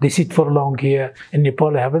 They sit for long here. In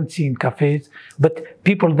Nepal, I haven't seen cafes, but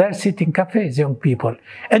people there sit in cafes, young people.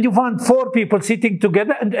 And you find 4 people sitting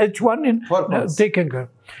together and each one in taking a.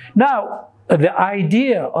 Now, the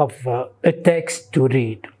idea of a text to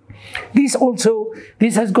read, this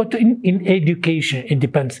has got in education. It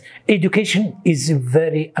depends. Education is a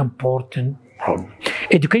very important problem.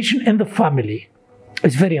 Education in the family.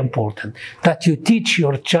 It's very important that you teach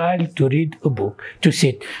your child to read a book, to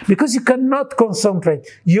sit, because you cannot concentrate.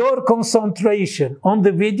 Your concentration on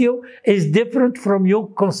the video is different from your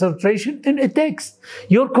concentration in a text.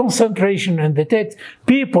 Your concentration in the text,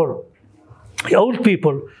 old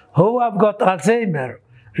people who have got Alzheimer,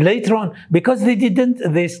 later on, because the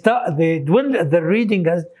reading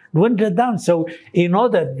has dwindled down. So in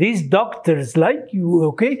order, these doctors like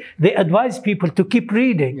you, they advise people to keep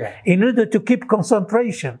reading in order to keep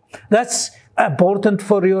concentration. That's important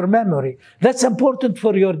for your memory. That's important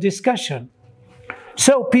for your discussion.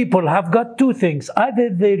 So people have got 2 things. Either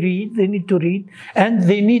they need to read, and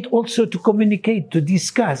they need also to communicate, to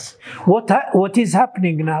discuss. What is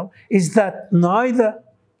happening now is that neither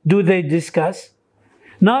do they discuss,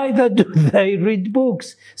 neither do they read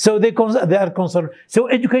books. So they are concerned. So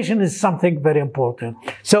education is something very important.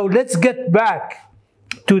 So let's get back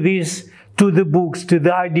to the books, to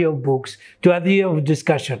the idea of books, to the idea of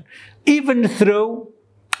discussion. Even through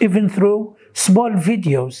small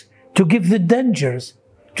videos, to give the dangers,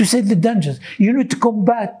 to say the dangers. You need to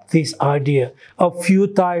combat this idea of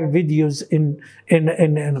futile videos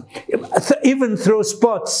even through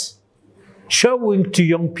spots, showing to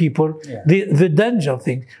young people the danger of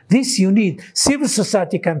things. This you need. Civil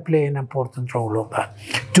society can play an important role of that,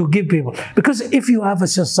 to give people. Because if you have a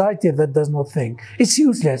society that does not think, it's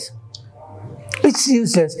useless. It's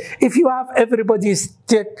useless. If you have everybody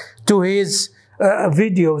stick to his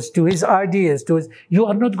videos, to his ideas, you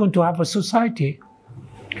are not going to have a society.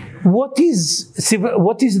 What is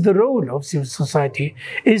the role of civil society?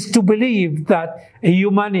 Is to believe that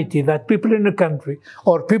humanity, that people in a country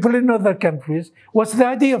or people in other countries, what's the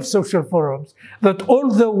idea of social forums? That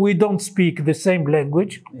although we don't speak the same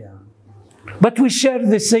language, but we share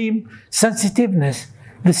the same sensitiveness,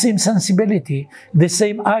 the same sensibility, the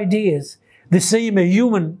same ideas, the same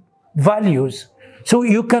human values. So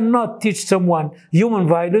you cannot teach someone human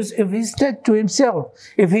values if he's dead to himself,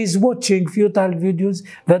 if he's watching futile videos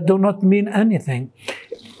that do not mean anything.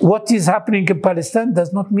 What is happening in Palestine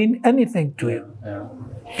does not mean anything to him.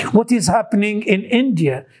 What is happening in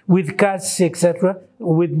India with castes, etc.,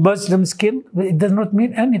 with Muslims killed, it does not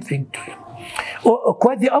mean anything to him. Or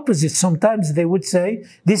quite the opposite. Sometimes they would say,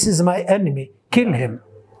 this is my enemy, kill him.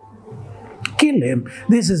 Kill him,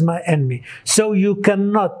 this is my enemy. So you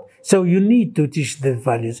need to teach the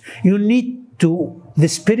values. You need the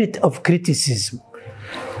spirit of criticism.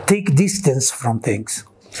 Take distance from things.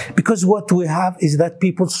 Because what we have is that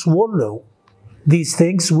people swallow these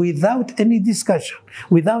things without any discussion,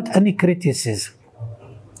 without any criticism.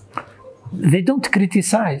 They don't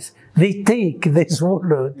criticize. They take, they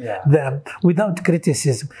swallow them without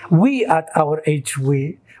criticism. We, at our age,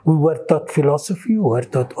 we were taught philosophy, we were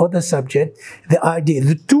taught other subjects, the idea,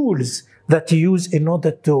 the tools that you use in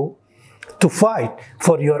order to fight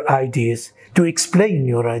for your ideas, to explain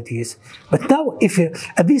your ideas. But now, if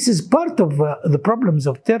this is part of the problems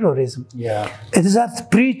of terrorism, it is that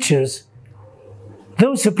preachers,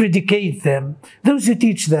 those who predicate them, those who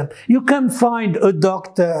teach them, you can find a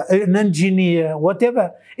doctor, an engineer,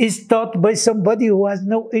 whatever, is taught by somebody who has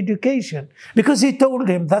no education. Because he told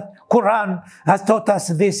him that Quran has taught us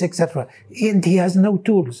this, etc. And he has no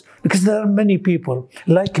tools. Because there are many people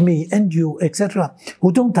like me and you, etc.,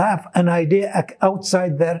 who don't have an idea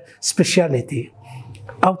outside their speciality.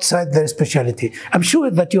 Outside their specialty. I'm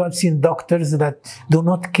sure that you have seen doctors that do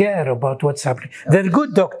not care about what's happening. They're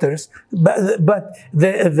good doctors, but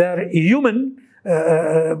they're human.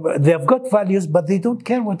 They have got values, but they don't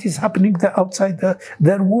care what is happening outside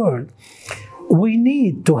their world. We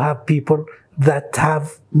need to have people that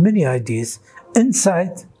have many ideas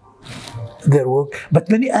inside their work,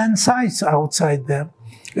 but many insights outside them.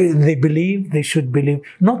 They believe, they should believe,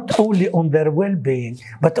 not only on their well-being,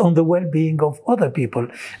 but on the well-being of other people.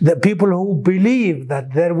 The people who believe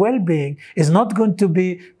that their well-being is not going to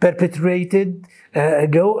be perpetuated,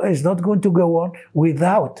 is not going to go on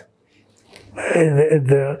without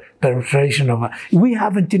the perpetration of. We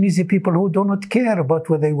have in Tunisia people who do not care about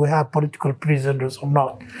whether we have political prisoners or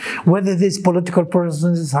not, whether these political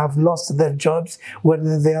prisoners have lost their jobs,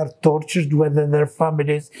 whether they are tortured, whether their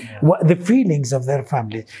families, the feelings of their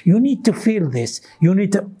families. You need to feel this. You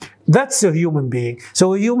need to. That's a human being.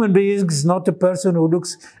 So a human being is not a person who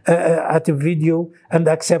looks at a video and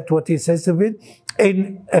accepts what he says of it.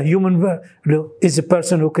 And a human is a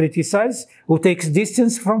person who criticizes, who takes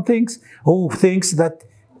distance from things, who thinks that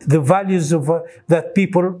the values of that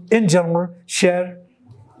people in general share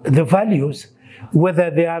the values,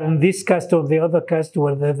 whether they are in this caste or the other caste,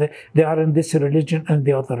 whether they are in this religion and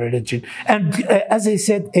the other religion. And as I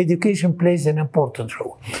said, education plays an important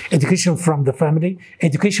role. Education from the family,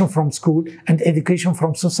 education from school, and education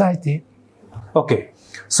from society. Okay.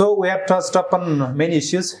 So we have touched upon many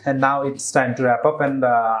issues, and now it's time to wrap up. And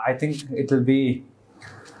I think it will be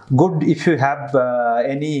good if you have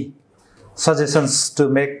any suggestions to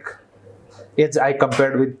make. As I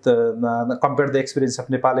compared with compared the experience of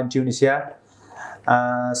Nepal and Tunisia.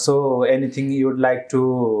 So anything you would like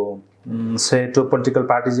to say to political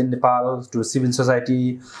parties in Nepal, to civil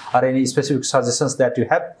society, or any specific suggestions that you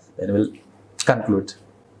have, then we'll conclude.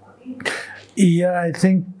 Yeah, I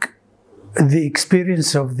think the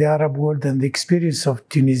experience of the Arab world and the experience of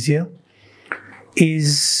Tunisia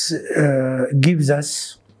gives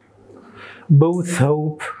us both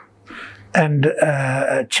hope and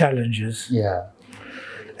challenges. Yeah.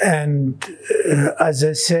 And as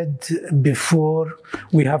I said before,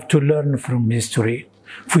 we have to learn from history.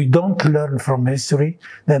 If we don't learn from history,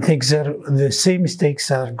 then the same mistakes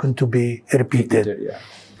are going to be repeated. Yeah.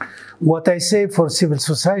 What I say for civil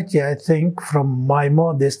society, I think, from my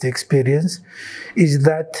modest experience, is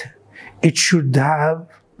that it should have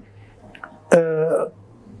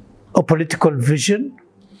a political vision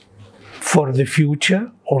for the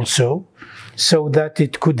future also, so that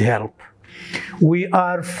it could help. We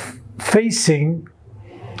are facing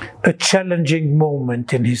a challenging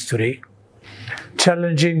moment in history,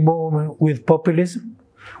 challenging moment with populism,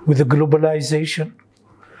 with the globalization,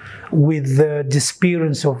 with the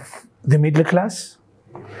disappearance of the middle class,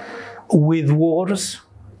 with wars,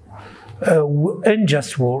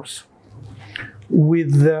 unjust wars,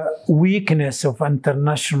 with the weakness of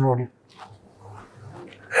international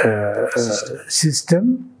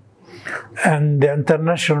system, and the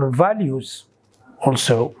international values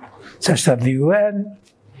also, such as the UN,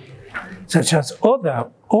 such as all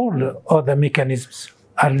other mechanisms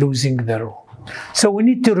are losing their role. So we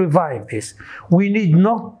need to revive this. We need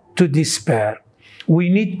not to despair. We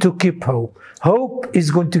need to keep hope. Hope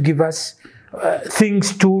is going to give us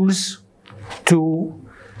tools to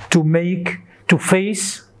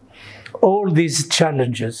face all these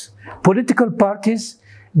challenges. Political parties,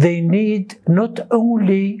 they need not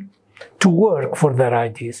only to work for their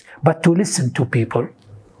ideas, but to listen to people,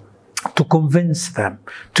 to convince them,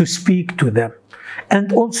 to speak to them,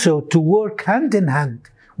 and also to work hand in hand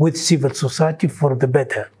with civil society for the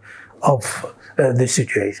better of the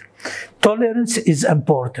situation. Tolerance is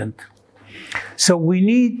important. So we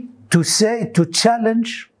need to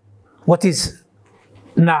challenge what is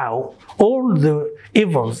now, all the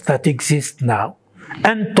evils that exist now,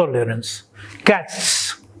 intolerance,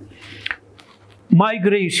 castes,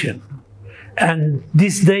 migration, and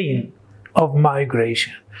disdain of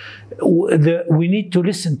migration. We need to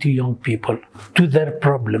listen to young people, to their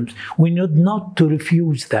problems. We need not to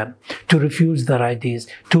refuse them, to refuse their ideas,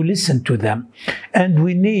 to listen to them. And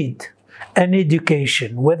we need an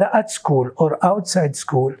education, whether at school or outside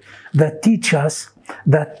school, that teach us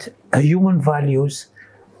that human values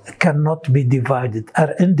cannot be divided,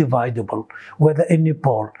 are indivisible, whether in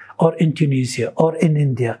Nepal or in Tunisia or in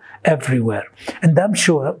India, everywhere. And I'm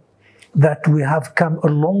sure that we have come a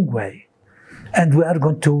long way, and we are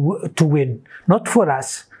going to win, not for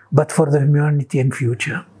us, but for the humanity in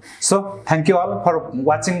future. So thank you all for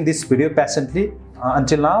watching this video patiently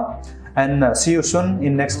until now, and see you soon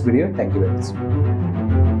in next video. Thank you very much.